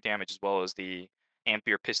the Q damage as well as the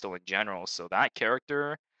Ampere pistol in general. So that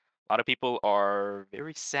character, a lot of people are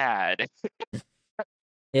very sad.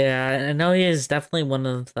 yeah. I know he is definitely one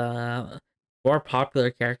of the more popular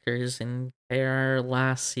characters in their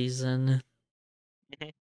last season.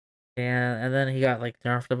 Mhm. And then he got like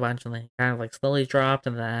nerfed a bunch, and then he kind of like slowly dropped,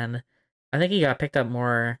 and then I think he got picked up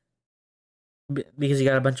more because he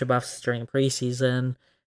got a bunch of buffs during preseason.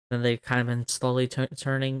 Then they've kind of been slowly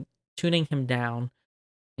tuning him down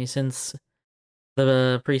since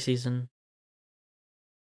the preseason.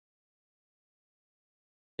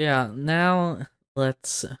 Yeah, now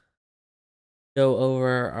let's go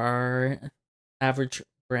over our average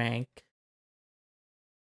rank.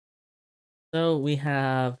 So we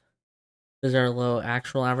have this is our low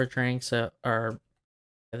actual average rank. So our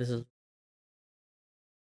this is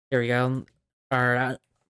here we go. Our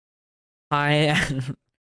high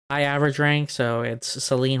high average rank. So it's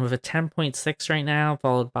Celine with a 10.6 right now,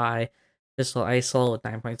 followed by Pistol Isol with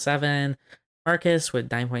 9.7, Markus with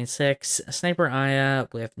 9.6, Sniper Aya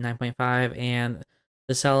with 9.5, and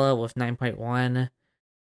Vicella with 9.1.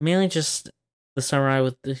 Mainly just the samurai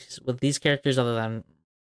with these characters, other than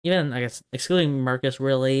even I guess excluding Markus,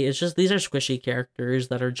 really, it's just these are squishy characters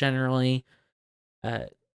that are generally uh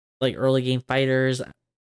like early game fighters.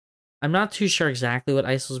 I'm not too sure exactly what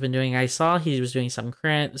Isol's been doing. I saw he was doing some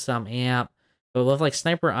crit, some amp, but with like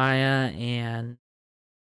Sniper Aya and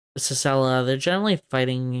Cicella, they're generally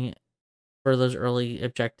fighting for those early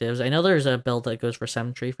objectives. I know there's a build that goes for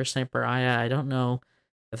Symmetry for Sniper Aya. I don't know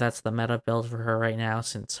if that's the meta build for her right now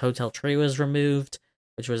since Hotel Tree was removed,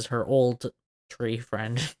 which was her old tree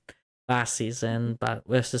friend last season. But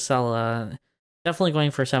with Cicella, definitely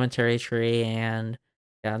going for Cemetery Tree and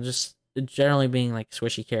yeah, just generally being like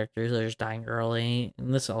swishy characters that are just dying early.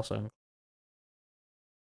 And this also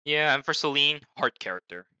Yeah, and for Celine, hard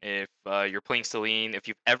character. If you're playing Celine, if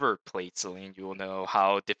you've ever played Celine, you will know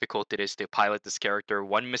how difficult it is to pilot this character.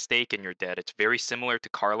 One mistake and you're dead. It's very similar to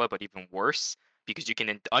Carla, but even worse because you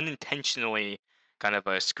can unintentionally kind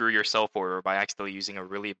of screw yourself over by accidentally using a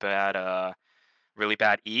really bad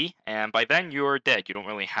E, and by then you're dead. You don't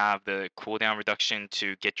really have the cooldown reduction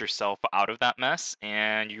to get yourself out of that mess,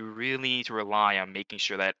 and you really need to rely on making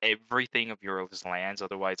sure that everything of yours lands.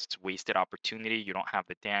 Otherwise, it's wasted opportunity. You don't have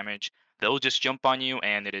the damage. They'll just jump on you,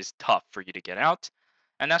 and it is tough for you to get out.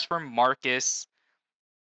 And as for Marcus,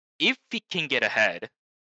 if he can get ahead,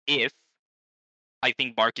 if I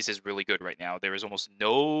think Marcus is really good right now. There is almost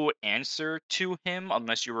no answer to him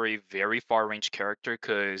unless you are a very far range character,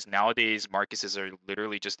 because nowadays Marcuses are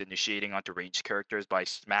literally just initiating onto ranged characters by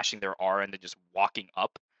smashing their R and then just walking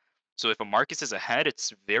up. So if a Marcus is ahead,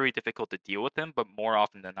 it's very difficult to deal with him, but more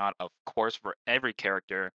often than not, of course, for every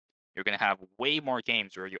character, you're going to have way more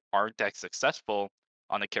games where you aren't that successful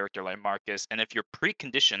on a character like Marcus. And if your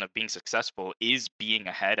precondition of being successful is being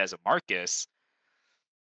ahead as a Marcus,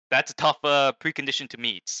 that's a tough precondition to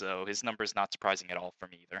meet. So his number is not surprising at all for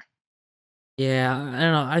me either. yeah, I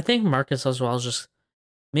don't know. I think Marcus as well is just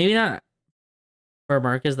maybe not for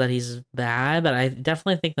Marcus that he's bad, but I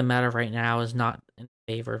definitely think the meta right now is not in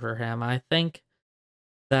favor for him. I think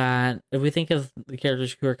that if we think of the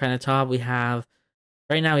characters who are kind of top, we have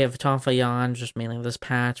right now we have Tom Fayon, just mainly this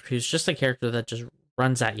patch, who's just a character that just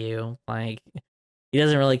runs at you. Like he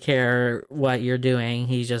doesn't really care what you're doing;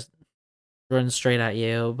 he just runs straight at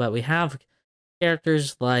you. But we have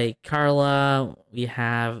characters like Carla, we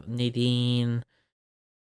have Nadine,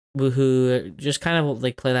 who just kind of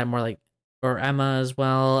like play that more like, or Emma as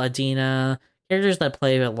well, Adina, characters that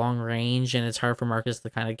play at long range, and it's hard for Marcus to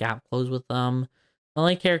kind of gap close with them. The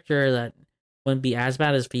only character that wouldn't be as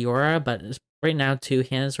bad as Fiora, but right now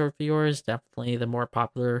two-handed sword Fiora is definitely the more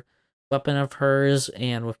popular weapon of hers,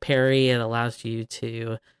 and with parry, it allows you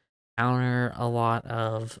to counter a lot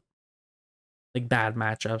of like bad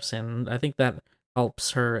matchups, and I think that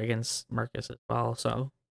helps her against Marcus as well.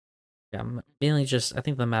 So yeah, mainly just I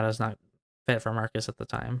think the meta is not fit for Marcus at the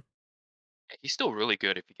time. He's still really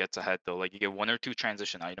good if he gets ahead though. Like you get one or two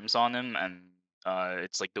transition items on him, and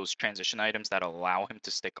it's like those transition items that allow him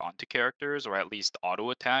to stick onto characters or at least auto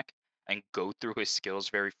attack and go through his skills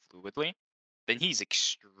very fluidly. Then he's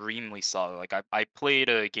extremely solid. Like I played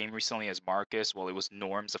a game recently as Marcus. Well, it was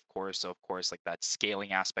norms, of course. So of course, like that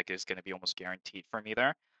scaling aspect is going to be almost guaranteed for me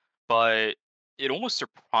there. But it almost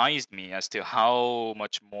surprised me as to how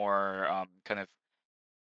much more kind of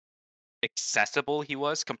accessible he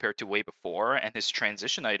was compared to way before, and his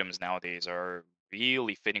transition items nowadays are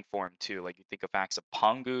really fitting for him too. Like you think of Axe of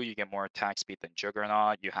Pangu, you get more attack speed than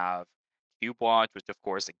Juggernaut. You have Cube Watch, which of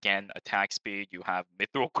course again attack speed. You have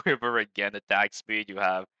Mithril Quiver, again attack speed. You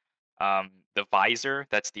have the Visor,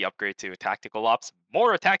 that's the upgrade to Tactical Ops,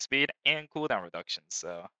 more attack speed and cooldown reduction.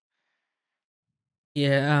 So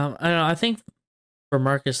Yeah, I don't know. I think for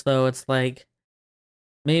Marcus though, it's like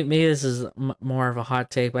maybe this is more of a hot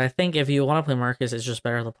take, but I think if you want to play Marcus, it's just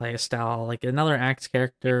better to play Estelle, like another Axe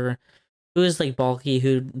character. who is like bulky,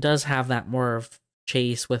 who does have that more of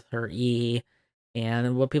chase with her E.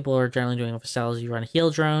 And what people are generally doing with Estelle is you run a heal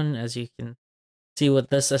drone, as you can see with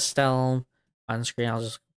this Estelle on screen. I'll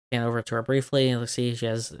just pan over to her briefly and see she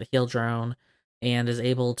has a heal drone and is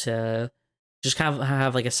able to just kind of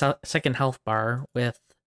have like a second health bar with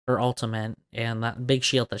her ultimate and that big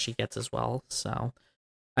shield that she gets as well. So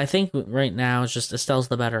I think right now it's just Estelle's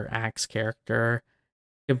the better Axe character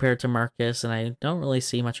compared to Markus, and I don't really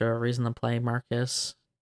see much of a reason to play Markus.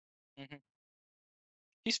 Hmm.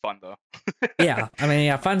 He's fun though. Yeah, I mean,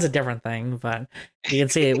 yeah, fun's a different thing, but you can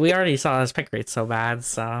see we already saw his pick rate so bad,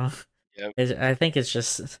 so Yep. I think it's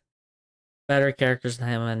just better characters than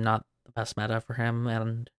him and not the best meta for him.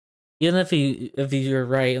 And even if you're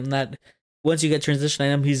right in that once you get transition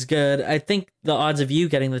item, he's good. I think the odds of you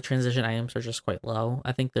getting the transition items are just quite low.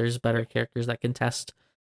 I think there's better Yep. characters that can test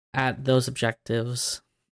at those objectives.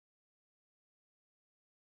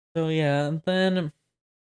 So yeah, and then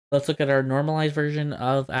let's look at our normalized version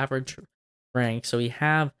of average rank. So we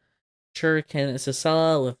have Shuriken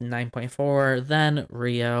Cicella with 9.4, then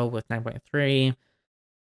Rio with 9.3,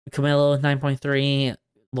 Camilo with 9.3,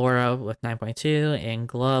 Laura with 9.2, and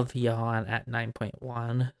Glove Yawn at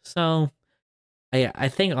 9.1. So I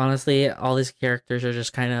think honestly all these characters are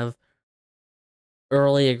just kind of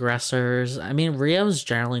early aggressors. I mean Rio's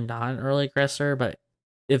generally not an early aggressor, but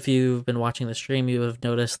if you've been watching the stream, you have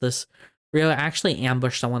noticed this. Rio actually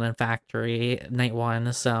ambushed someone in factory night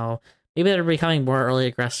one, so maybe they're becoming more early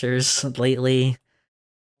aggressors lately.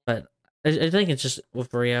 But I think it's just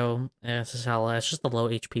with Rio and Cicella, it's just the low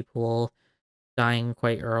HP pool dying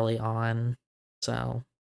quite early on. So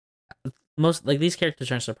most like these characters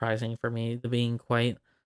aren't surprising for me to being quite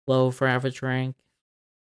low for average rank.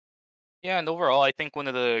 Yeah, and overall, I think one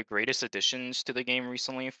of the greatest additions to the game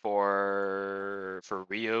recently for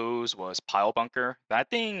Rios was Pile Bunker. That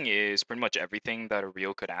thing is pretty much everything that a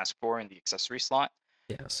Rio could ask for in the accessory slot.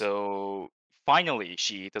 Yes. So finally,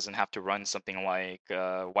 she doesn't have to run something like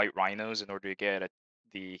White Rhinos in order to get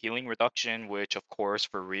the healing reduction, which of course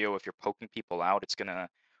for Rio, if you're poking people out, it's gonna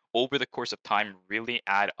over the course of time really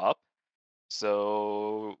add up.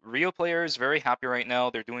 So Rio players very happy right now.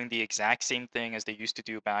 They're doing the exact same thing as they used to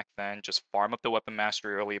do back then. Just farm up the weapon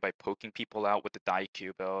mastery early by poking people out with the die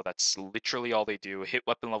Cubo. That's literally all they do. Hit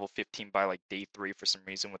weapon level 15 by like day 3 for some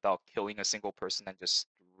reason without killing a single person and just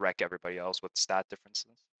wreck everybody else with stat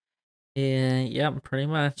differences. Yeah, yep, pretty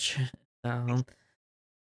much. Um,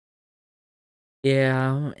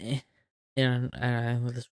 yeah,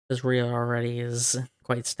 and this Rio already is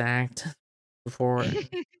quite stacked before.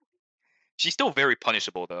 She's still very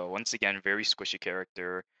punishable though. Once again, very squishy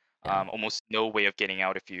character. Yeah, Almost no way of getting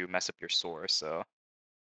out if you mess up your source. So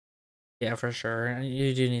yeah, for sure.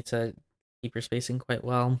 You do need to keep your spacing quite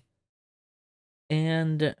well.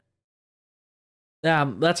 And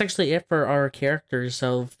that's actually it for our characters.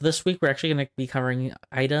 So this week we're actually going to be covering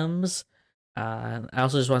items. I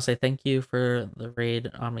also just want to say thank you for the raid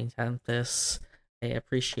Omni Tempest. I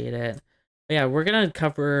appreciate it. But yeah, we're gonna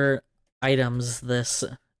cover items this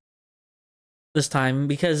time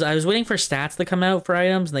because I was waiting for stats to come out for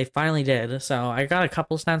items and they finally did. So I got a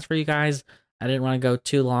couple stats for you guys. I didn't want to go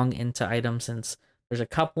too long into items since there's a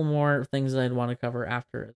couple more things that I'd want to cover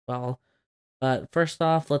after as well. But first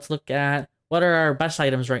off, let's look at what are our best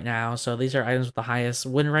items right now. So these are items with the highest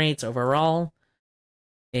win rates overall.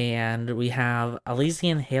 And we have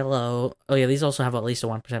Elysian Halo. Oh yeah, these also have at least a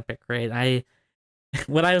 1% pick rate. I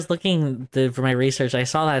when I was looking for my research, I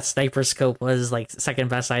saw that Sniper Scope was like second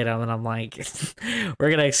best item, and I'm like, we're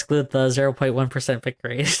gonna exclude the 0.1% pick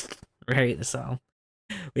rate, right? So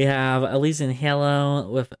we have Elysian Halo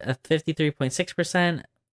with a 53.6%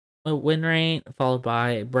 win rate, followed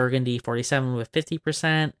by Burgundy 47 with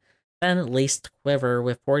 50%, then Laced Quiver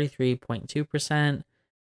with 43.2%,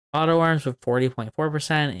 Auto Arms with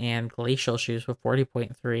 40.4%, and Glacial Shoes with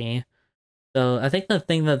 40.3%. So I think the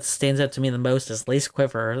thing that stands out to me the most is Lace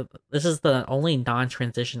Quiver. This is the only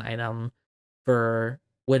non-transition item for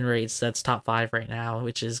win rates that's top 5 right now,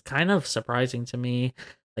 which is kind of surprising to me.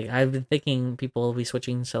 Like I've been thinking people will be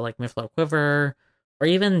switching to like Miflo Quiver, or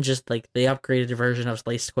even just like the upgraded version of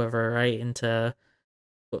Lace Quiver, right? Into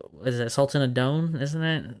is it Sultan Adone, isn't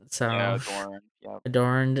it? yeah, So Dorn. Yeah.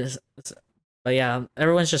 adorned. But yeah,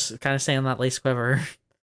 everyone's just kind of saying that Lace Quiver.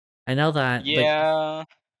 I know that like Yeah.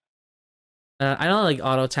 I know like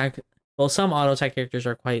auto tech. Well, some auto tech characters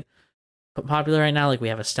are quite popular right now. Like we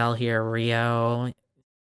have Estelle here, Rio,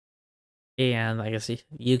 and I guess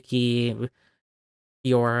Yuki,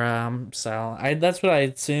 Fiora. So I that's what I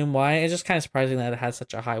assume. Why it's just kind of surprising that it has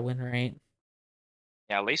such a high win rate.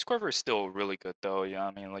 Yeah, Lace Quiver is still really good though. Yeah,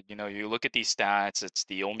 I mean, like, you look at these stats, it's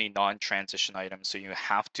the only non-transition item, so you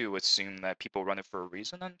have to assume that people run it for a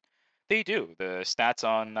reason, and they do. The stats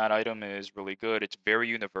on that item is really good. It's very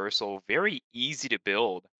universal, very easy to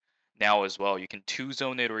build now as well. You can two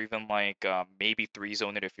zone it or even like maybe three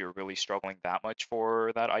zone it if you're really struggling that much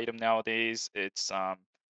for that item nowadays. It's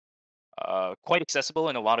quite accessible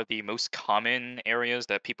in a lot of the most common areas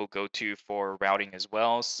that people go to for routing as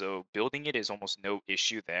well. So building it is almost no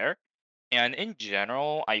issue there. And in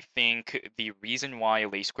general, I think the reason why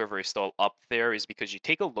Lace Quiver is still up there is because you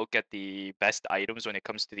take a look at the best items when it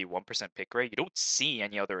comes to the 1% pick rate, you don't see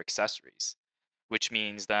any other accessories, which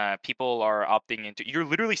means that people are opting into, you're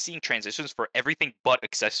literally seeing transitions for everything but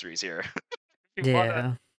accessories here. If you want to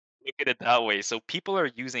Yeah. look at it that way. So people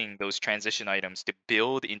are using those transition items to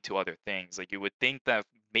build into other things. Like you would think that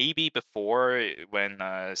maybe before when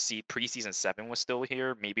preseason 7 was still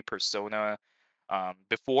here, maybe Persona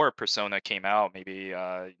before Persona came out, maybe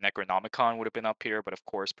Necronomicon would have been up here, but of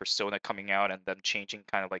course Persona coming out and them changing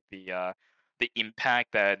kind of like the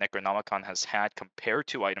impact that Necronomicon has had compared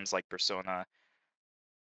to items like Persona,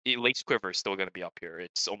 Lace Quiver is still going to be up here.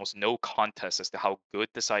 It's almost no contest as to how good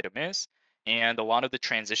this item is. And a lot of the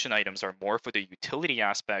transition items are more for the utility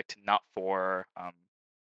aspect, not for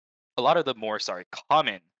a lot of the more, sorry,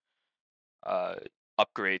 common uh,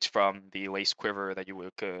 upgrades from the Lace Quiver that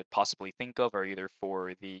could possibly think of are either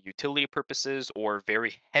for the utility purposes or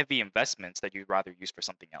very heavy investments that you'd rather use for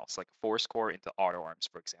something else, like Force Core into Auto Arms,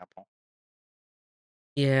 for example.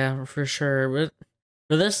 Yeah, for sure.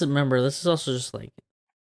 But this, remember, this is also just like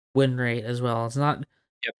win rate as well. It's not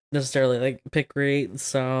Yep. necessarily like pick rate.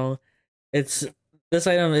 So it's Mhm. this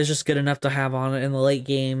item is just good enough to have on in the late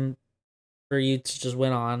game for you to just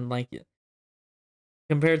win on. Like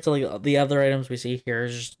compared to like the other items we see here,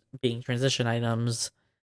 just being transition items,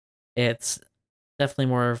 it's definitely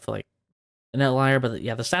more of like an outlier. But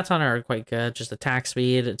yeah, the stats on it are quite good. Just attack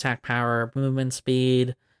speed, attack power, movement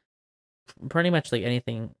speed, pretty much like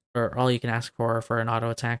anything or all you can ask for an auto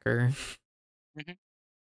attacker. Mhm.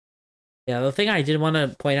 Yeah, the thing I did want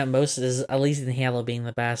to point out most is at least in Halo being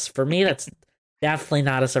the best. For me, that's definitely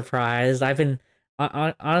not a surprise. I've been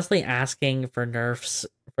honestly asking for nerfs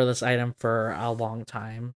for this item for a long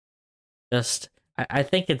time. Just, I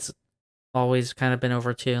think it's always kind of been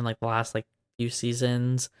over too in like the last like few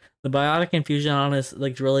seasons. The biotic infusion on is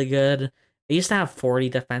like really good. It used to have 40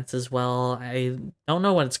 defense as well. I don't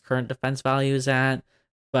know what its current defense value is at,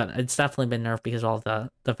 but it's definitely been nerfed because all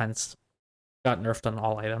the defense got nerfed on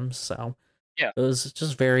all items. So Yeah. it was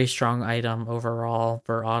just very strong item overall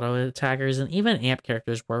for auto attackers, and even amp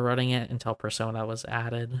characters were running it until Persona was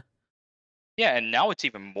added. Yeah, and now it's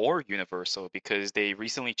even more universal because they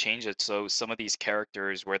recently changed it so some of these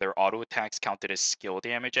characters where their auto attacks counted as skill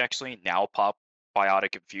damage actually now pop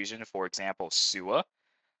biotic infusion, for example, Sua.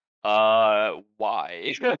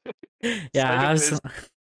 Why? This Yeah, item is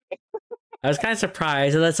I was kind of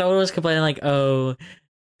surprised, and then someone was complaining like, "Oh,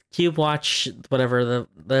 Cube Watch, whatever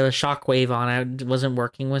the shockwave on it wasn't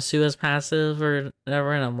working with Sua's passive or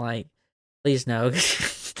whatever," and I'm like, "Please no."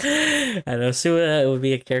 I know Sua would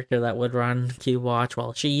be a character that would run Cube Watch.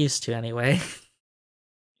 Well, she used to anyway.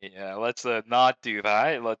 Yeah, let's not do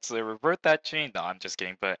that. Let's revert that chain. No, I'm just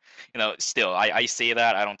kidding. But still, I say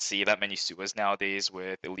that I don't see that many Suas nowadays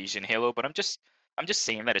with Elysian Halo. But I'm just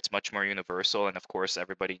saying that it's much more universal, and of course,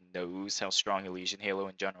 everybody knows how strong Elysian Halo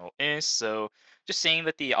in general is. So just saying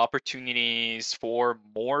that the opportunities for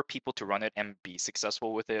more people to run it and be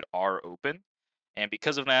successful with it are open. And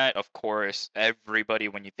because of that, of course, everybody,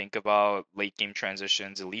 when you think about late game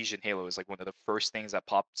transitions, Elysian Halo is like one of the first things that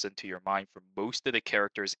pops into your mind for most of the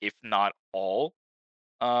characters, if not all,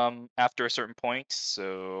 after a certain point.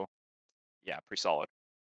 So yeah, pretty solid.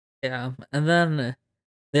 Yeah, and then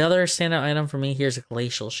the other standout item for me here is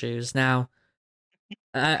glacial shoes. Now,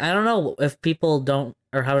 I don't know if people don't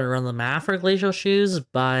or haven't run the math for glacial shoes,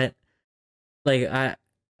 but like I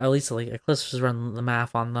at least like Eclipse has run the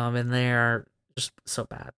math on them, and they are just so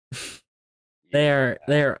bad. Yeah.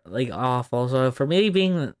 They're like awful. So for me,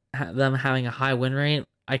 being them having a high win rate,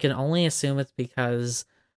 I can only assume it's because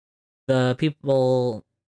the people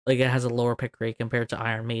like it has a lower pick rate compared to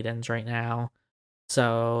Iron Maidens right now.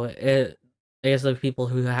 So it I guess the people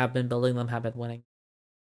who have been building them have been winning.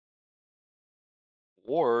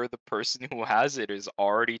 Or the person who has it is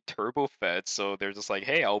already turbo fed, so they're just like,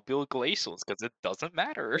 hey, I'll build glacials because it doesn't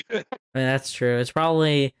matter. I mean, that's true. It's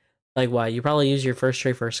probably like what you probably use your first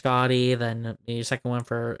trade for Scotty, then your second one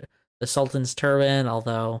for the Sultan's Turban.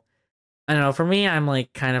 Although I don't know, for me, I'm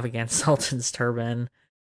like kind of against Sultan's Turban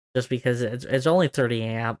just because it's only 30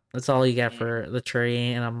 amp. That's all you get Mm. for the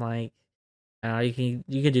tree, and I'm like, You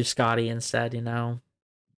can do Scotty instead, you know.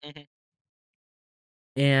 Hmm.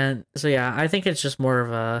 And so yeah, I think it's just more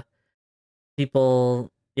of a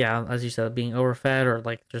people, yeah, as you said, being overfed or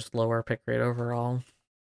like just lower pick rate overall.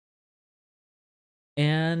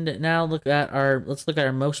 And now let's look at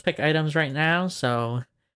our most pick items right now. So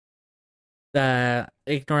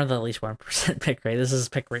ignore the at least 1% pick rate. This is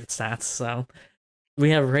pick rate stats. So we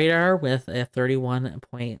have Radar with a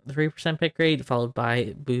 31.3% pick rate, followed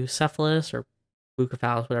by Bucephalus or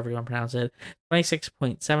Bucephalus, whatever you want to pronounce it,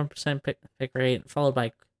 26.7% pick rate, followed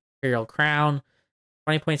by Imperial Crown,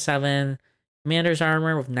 20.7, Commander's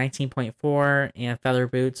Armor with 19.4, and Feather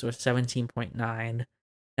Boots with 17.9.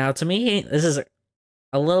 Now, to me, this is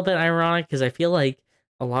a little bit ironic because I feel like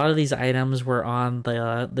a lot of these items were on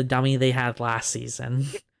the dummy they had last season.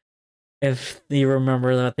 If you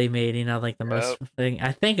remember what they made, like the most Yep. thing.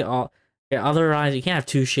 I think all yeah, otherwise you can't have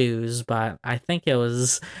two shoes, but I think it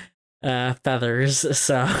was feathers,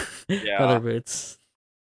 so Yeah. feather boots.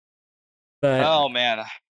 But Oh man. I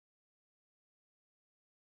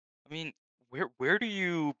mean, where do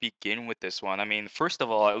you begin with this one? I mean, first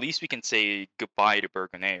of all, at least we can say goodbye to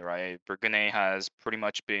Burgundy, right? Burgundy has pretty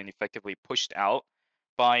much been effectively pushed out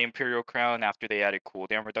by Imperial Crown after they added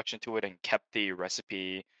cooldown reduction to it and kept the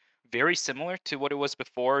recipe very similar to what it was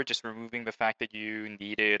before, just removing the fact that you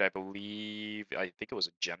needed, I think it was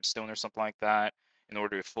a gemstone or something like that, in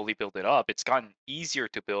order to fully build it up. It's gotten easier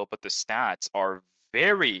to build, but the stats are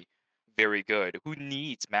very very good. Who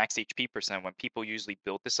needs max HP percent when people usually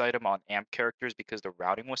build this item on amp characters because the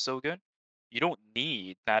routing was so good? You don't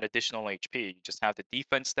need that additional HP. You just have the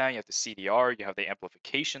defense stat, you have the CDR, you have the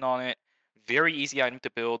amplification on it. Very easy item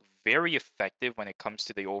to build, very effective when it comes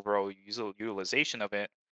to the overall utilization of it.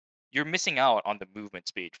 You're missing out on the movement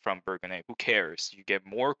speed from Burgundy. Who cares? You get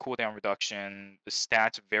more cooldown reduction, the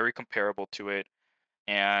stats very comparable to it,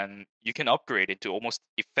 and you can upgrade into almost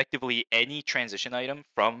effectively any transition item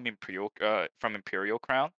from Imperial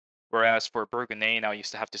Crown. Whereas for Burgundy, now you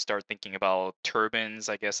used to have to start thinking about turbines,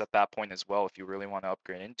 I guess, at that point as well. If you really want to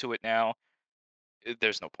upgrade into it now,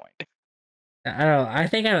 there's no point. I don't know. I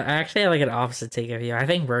think I actually have like an opposite take of you. I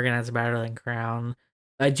think Bergen has better than Crown.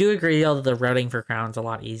 I do agree though that the routing for Crown's a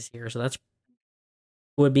lot easier, so that's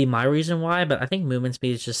would be my reason why. But I think movement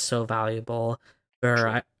speed is just so valuable. Where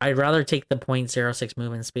True. I'd rather take the 0.06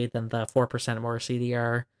 movement speed than the 4% more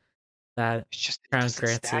CDR that It Crown doesn't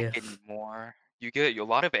grants stack you. anymore. A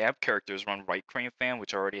lot of amp characters run Right Crane Fan,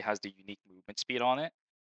 which already has the unique movement speed on it.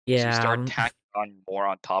 So you Yeah, start tacking on more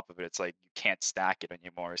on top of it. It's like you can't stack it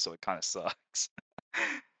anymore, so it kind of sucks.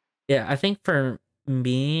 yeah. I think for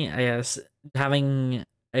me, I guess having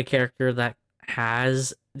a character that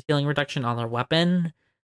has healing reduction on their weapon,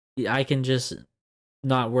 I can just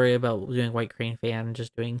not worry about doing White Crane Fan,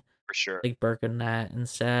 just doing For sure. like Birkenat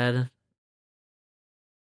instead.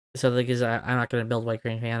 So because I'm not gonna build White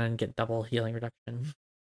Crane Fan and get double healing reduction.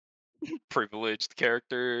 Privileged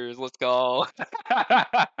characters. Let's go.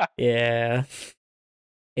 Yeah,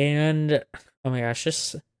 and oh my gosh,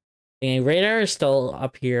 just Radar is still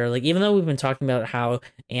up here. Like even though we've been talking about how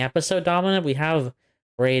Amp is so dominant, we have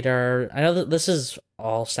Radar. I know that this is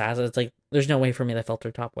all stats. It's like there's no way for me to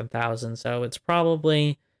filter top 1,000, so it's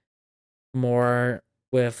probably more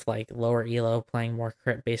with like lower elo playing more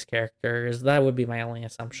crit based characters. That would be my only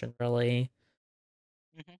assumption, really,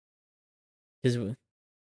 Mhm. because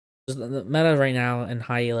the meta right now in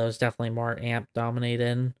high elo is definitely more Amp dominated,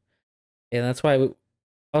 and that's why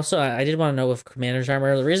also, I did want to know with Commander's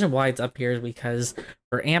Armor, the reason why it's up here is because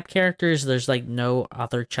for amp characters, there's like no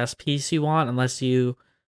other chest piece you want unless you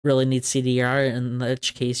really need CDR, in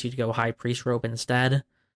which case you'd go High Priest Robe instead.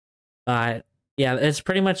 But yeah, it's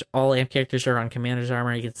pretty much all amp characters are on Commander's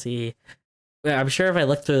Armor. You can see, yeah, I'm sure if I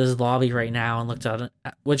looked through this lobby right now and looked at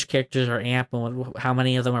which characters are amp and how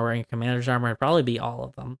many of them are wearing Commander's Armor, it'd probably be all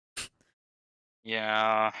of them.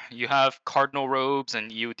 Yeah, you have Cardinal Robes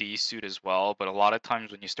and EOD suit as well, but a lot of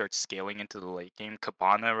times when you start scaling into the late game,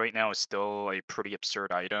 Cabana right now is still a pretty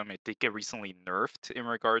absurd item. It did get recently nerfed in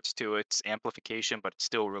regards to its amplification, but it's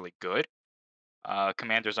still really good.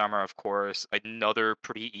 Commander's Armor, of course, another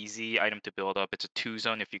pretty easy item to build up. It's a two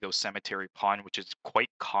zone if you go Cemetery Pawn, which is quite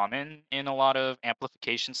common in a lot of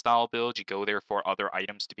amplification style builds. You go there for other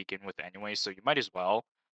items to begin with anyway, so you might as well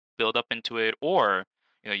build up into it. Or,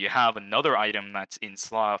 you have another item that's in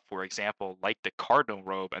slot, for example, like the Cardinal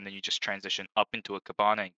Robe, and then you just transition up into a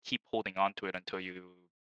Cabana and keep holding on to it until you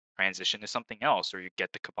transition to something else, or you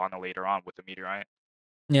get the Cabana later on with the Meteorite.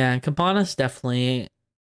 Yeah, and Cabana's definitely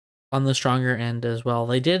on the stronger end as well.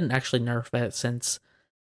 They didn't actually nerf it since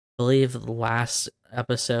believe the last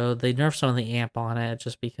episode they nerfed some of the amp on it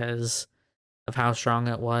just because of how strong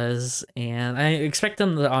it was, and I expect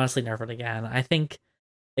them to honestly nerf it again. I think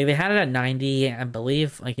like, they had it at 90, I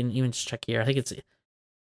believe. I can even just check here. I think it's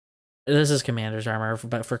this is Commander's armor,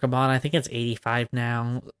 but for Kaban, I think it's 85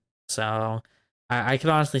 now. So I could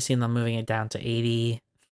honestly see them moving it down to 80.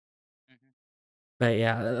 Mhm. But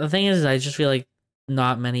yeah, the thing is, I just feel like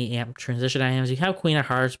not many amp transition items. You have Queen of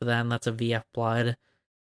Hearts, but then that's a VF Blood,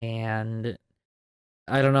 and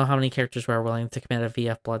I don't know how many characters were willing to commit a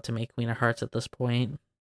VF Blood to make Queen of Hearts at this point.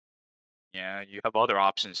 Yeah, you have other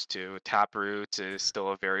options too. Taproot is still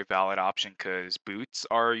a very valid option because boots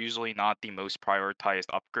are usually not the most prioritized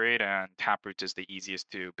upgrade, and Taproot is the easiest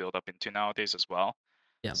to build up into nowadays as well.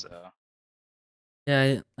 Yeah, So,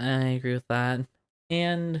 yeah, I agree with that.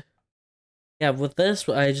 And yeah, with this,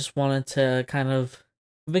 I just wanted to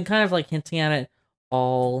we've been kind of like hinting at it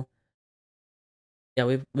all. Yeah,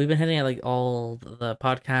 we've been hitting at like all the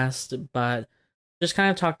podcast, but just kind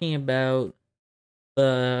of talking about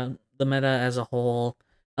the meta as a whole.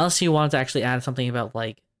 Unless you wanted to actually add something about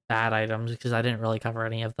like bad items, because I didn't really cover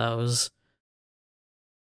any of those.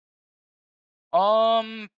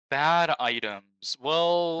 bad items.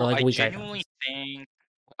 Or Well, like I weak genuinely items. think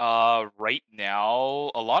right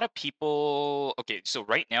now a lot of people okay, so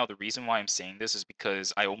right now the reason why I'm saying this is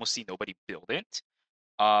because I almost see nobody build it.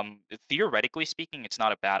 Theoretically speaking, it's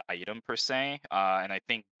not a bad item per se, and I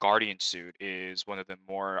think Guardian Suit is one of the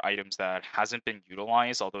more items that hasn't been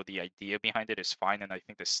utilized, although the idea behind it is fine, and I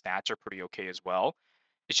think the stats are pretty okay as well.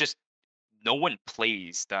 It's just no one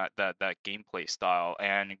plays that gameplay style,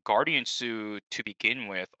 and Guardian Suit to begin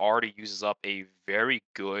with already uses up a very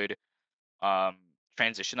good um,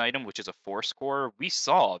 transition item, which is a 4 score. We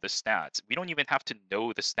saw the stats. We don't even have to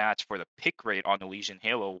know the stats for the pick rate on Elysian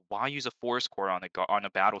Halo. Why use a 4 score on on a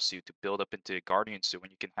battle suit to build up into Guardian suit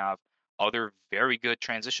when you can have other very good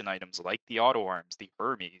transition items like the auto arms, the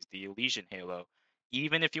Hermes, the Elysian Halo.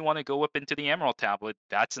 Even if you want to go up into the Emerald Tablet,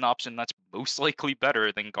 that's an option that's most likely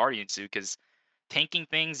better than Guardian suit because tanking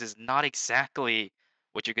things is not exactly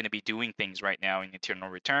what you're going to be doing things right now in Eternal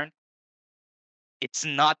Return. It's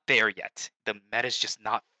not there yet. The meta's just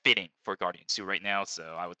not fitting for Guardian Suit right now,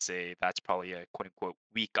 so I would say that's probably a quote unquote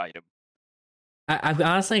weak item. I'm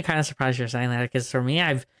honestly kind of surprised you're saying that, because for me,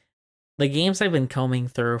 I've the games I've been combing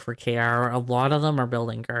through for KR, a lot of them are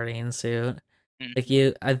building Guardian Suit. Like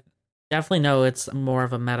Mhm. I definitely know it's more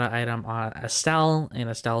of a meta item on Estelle, and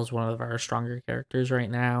Estelle is one of our stronger characters right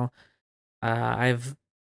now. I've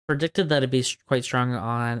predicted that it'd be quite strong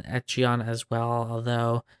on Echion as well,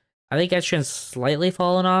 although I think Echion's slightly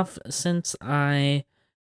fallen off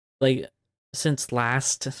like since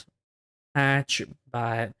last patch,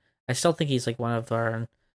 but I still think he's like one of our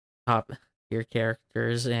top tier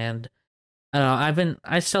characters. And I don't know,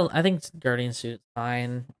 I think Guardian Suit's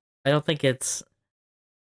fine. I don't think it's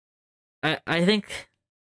I think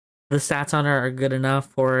the stats on her are good enough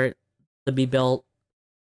for it to be built.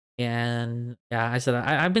 And yeah, I said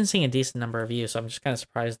I've been seeing a decent number of views, so I'm just kind of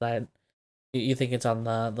surprised that you think it's on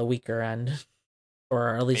the weaker end,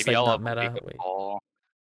 or at least Maybe like I'll not have a wake meta. up Wait, call.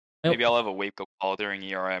 nope. Maybe I'll have a wake up call during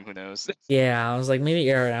ERM. Who knows? Yeah, I was like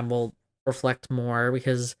maybe ARM will reflect more,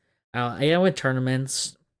 because I know with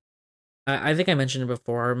tournaments, I think I mentioned it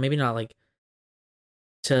before. Maybe not like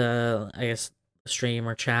to I guess stream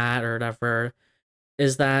or chat or whatever.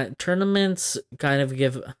 Is that tournaments kind of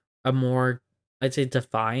give a more, I'd say,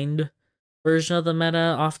 defined version of the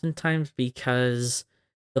meta oftentimes, because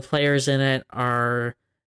the players in it are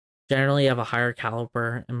generally of a higher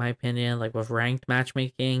caliber, in my opinion. Like with ranked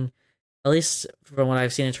matchmaking, at least from what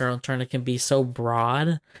I've seen, Eternal Return, it can be so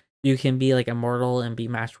broad. You can be like immortal and be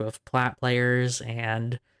matched with plat players,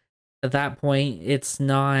 and at that point, it's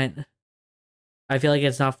not. I feel like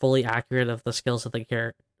it's not fully accurate of the skills of the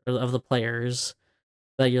character of the players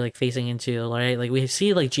that you're like facing into, right? Like we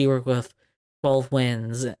see like G Work with 12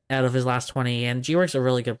 wins out of his last 20, and G Work's a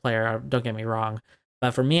really good player. Don't get me wrong,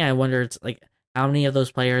 but for me, I wonder it's like how many of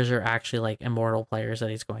those players are actually like immortal players that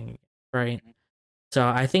he's going against, right? Mhm. So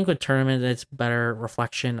I think with tournament, it's better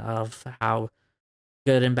reflection of how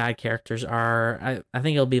good and bad characters are. I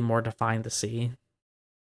think it'll be more defined to see.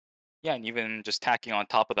 Yeah, and even just tacking on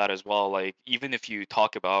top of that as well, like even if you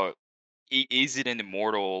talk about is it an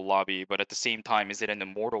immortal lobby, but at the same time, is it an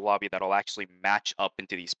immortal lobby that'll actually match up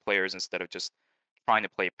into these players instead of just trying to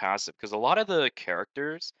play passive? Because a lot of the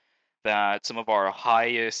characters that some of our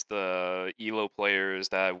highest elo players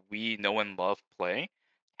that we know and love play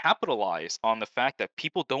capitalize on the fact that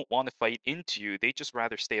people don't want to fight into you; they just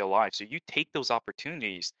rather stay alive. So you take those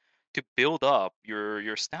opportunities to build up your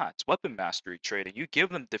stats, weapon mastery trading. You give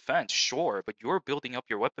them defense, sure, but you're building up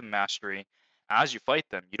your weapon mastery as you fight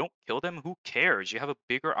them. You don't kill them, who cares? You have a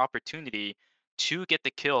bigger opportunity to get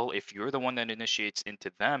the kill if you're the one that initiates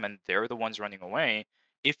into them and they're the ones running away.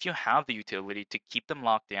 If you have the utility to keep them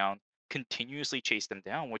locked down, continuously chase them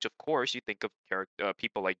down, which of course you think of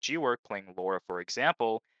people like G-Work playing Laura, for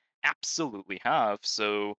example, absolutely have.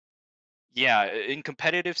 So yeah, in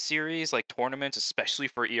competitive series like tournaments, especially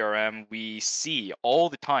for ERM, we see all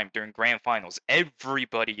the time during grand finals,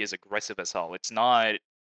 everybody is aggressive as hell. It's not,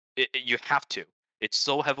 you have to. It's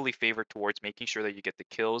so heavily favored towards making sure that you get the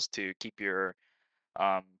kills to keep your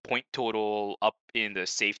point total up in the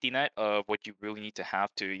safety net of what you really need to have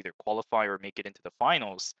to either qualify or make it into the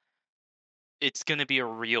finals. It's going to be a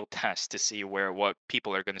real test to see where what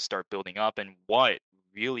people are going to start building up and what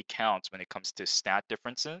really counts when it comes to stat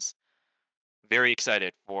differences. Very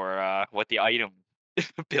excited for what the item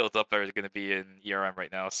build up are going to be in ERM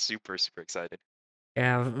right now. Super, super excited.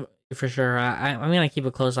 Yeah, for sure. I'm gonna keep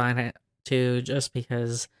a close eye on it too, just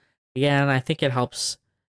because, again, I think it helps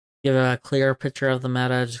give a clearer picture of the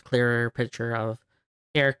meta, just clearer picture of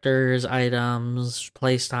characters, items,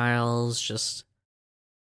 play styles, just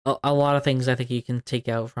a lot of things I think you can take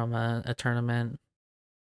out from a tournament.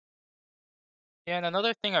 Yeah, and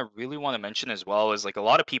another thing I really want to mention as well is like a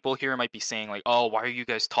lot of people here might be saying like, "Oh, why are you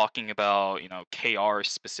guys talking about, KR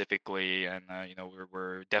specifically?" And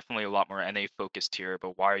we're definitely a lot more NA focused here,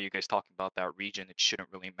 but why are you guys talking about that region? It shouldn't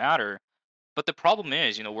really matter. But the problem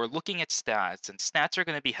is, we're looking at stats, and stats are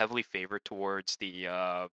going to be heavily favored towards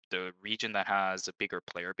the region that has a bigger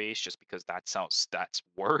player base, just because that's how stats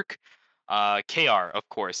work. KR, of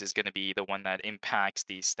course, is going to be the one that impacts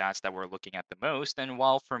the stats that we're looking at the most. And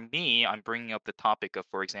while for me, I'm bringing up the topic of,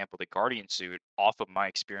 for example, the Guardian suit off of my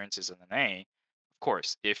experiences in an A. Of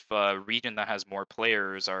course, if a region that has more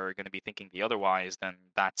players are going to be thinking the otherwise, then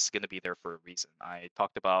that's going to be there for a reason. I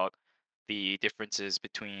talked about the differences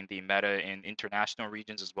between the meta in international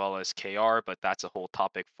regions as well as KR, but that's a whole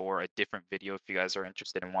topic for a different video if you guys are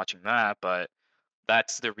interested in watching that. But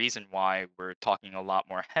that's the reason why we're talking a lot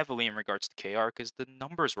more heavily in regards to KR because the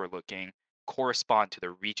numbers we're looking correspond to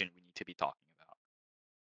the region we need to be talking about.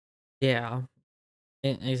 Yeah,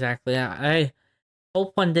 exactly. I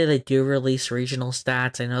hope one day they do release regional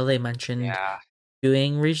stats. I know they mentioned Yeah.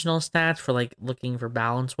 doing regional stats for like looking for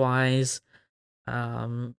balance wise.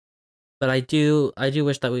 Um, but I do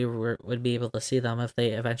wish that would be able to see them if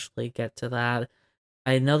they eventually get to that.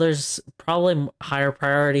 I know there's probably higher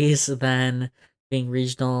priorities than being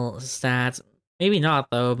regional stats. Maybe not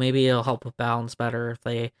though. Maybe it'll help with balance better if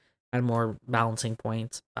they had more balancing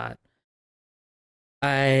points. But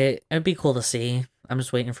it'd be cool to see. I'm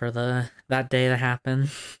just waiting for that day to happen.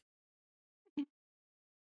 And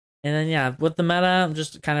then yeah, with the meta,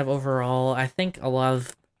 just kind of overall, I think a lot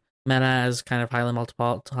of meta, as kind of highlighted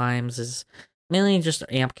multiple times, is mainly just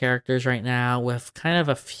amp characters right now, with kind of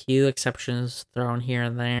a few exceptions thrown here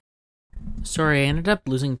and there. Sorry, I ended up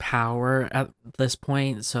losing power at this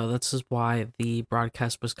point, so this is why the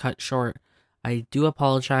broadcast was cut short. I do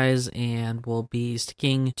apologize and will be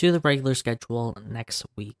sticking to the regular schedule next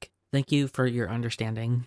week. Thank you for your understanding.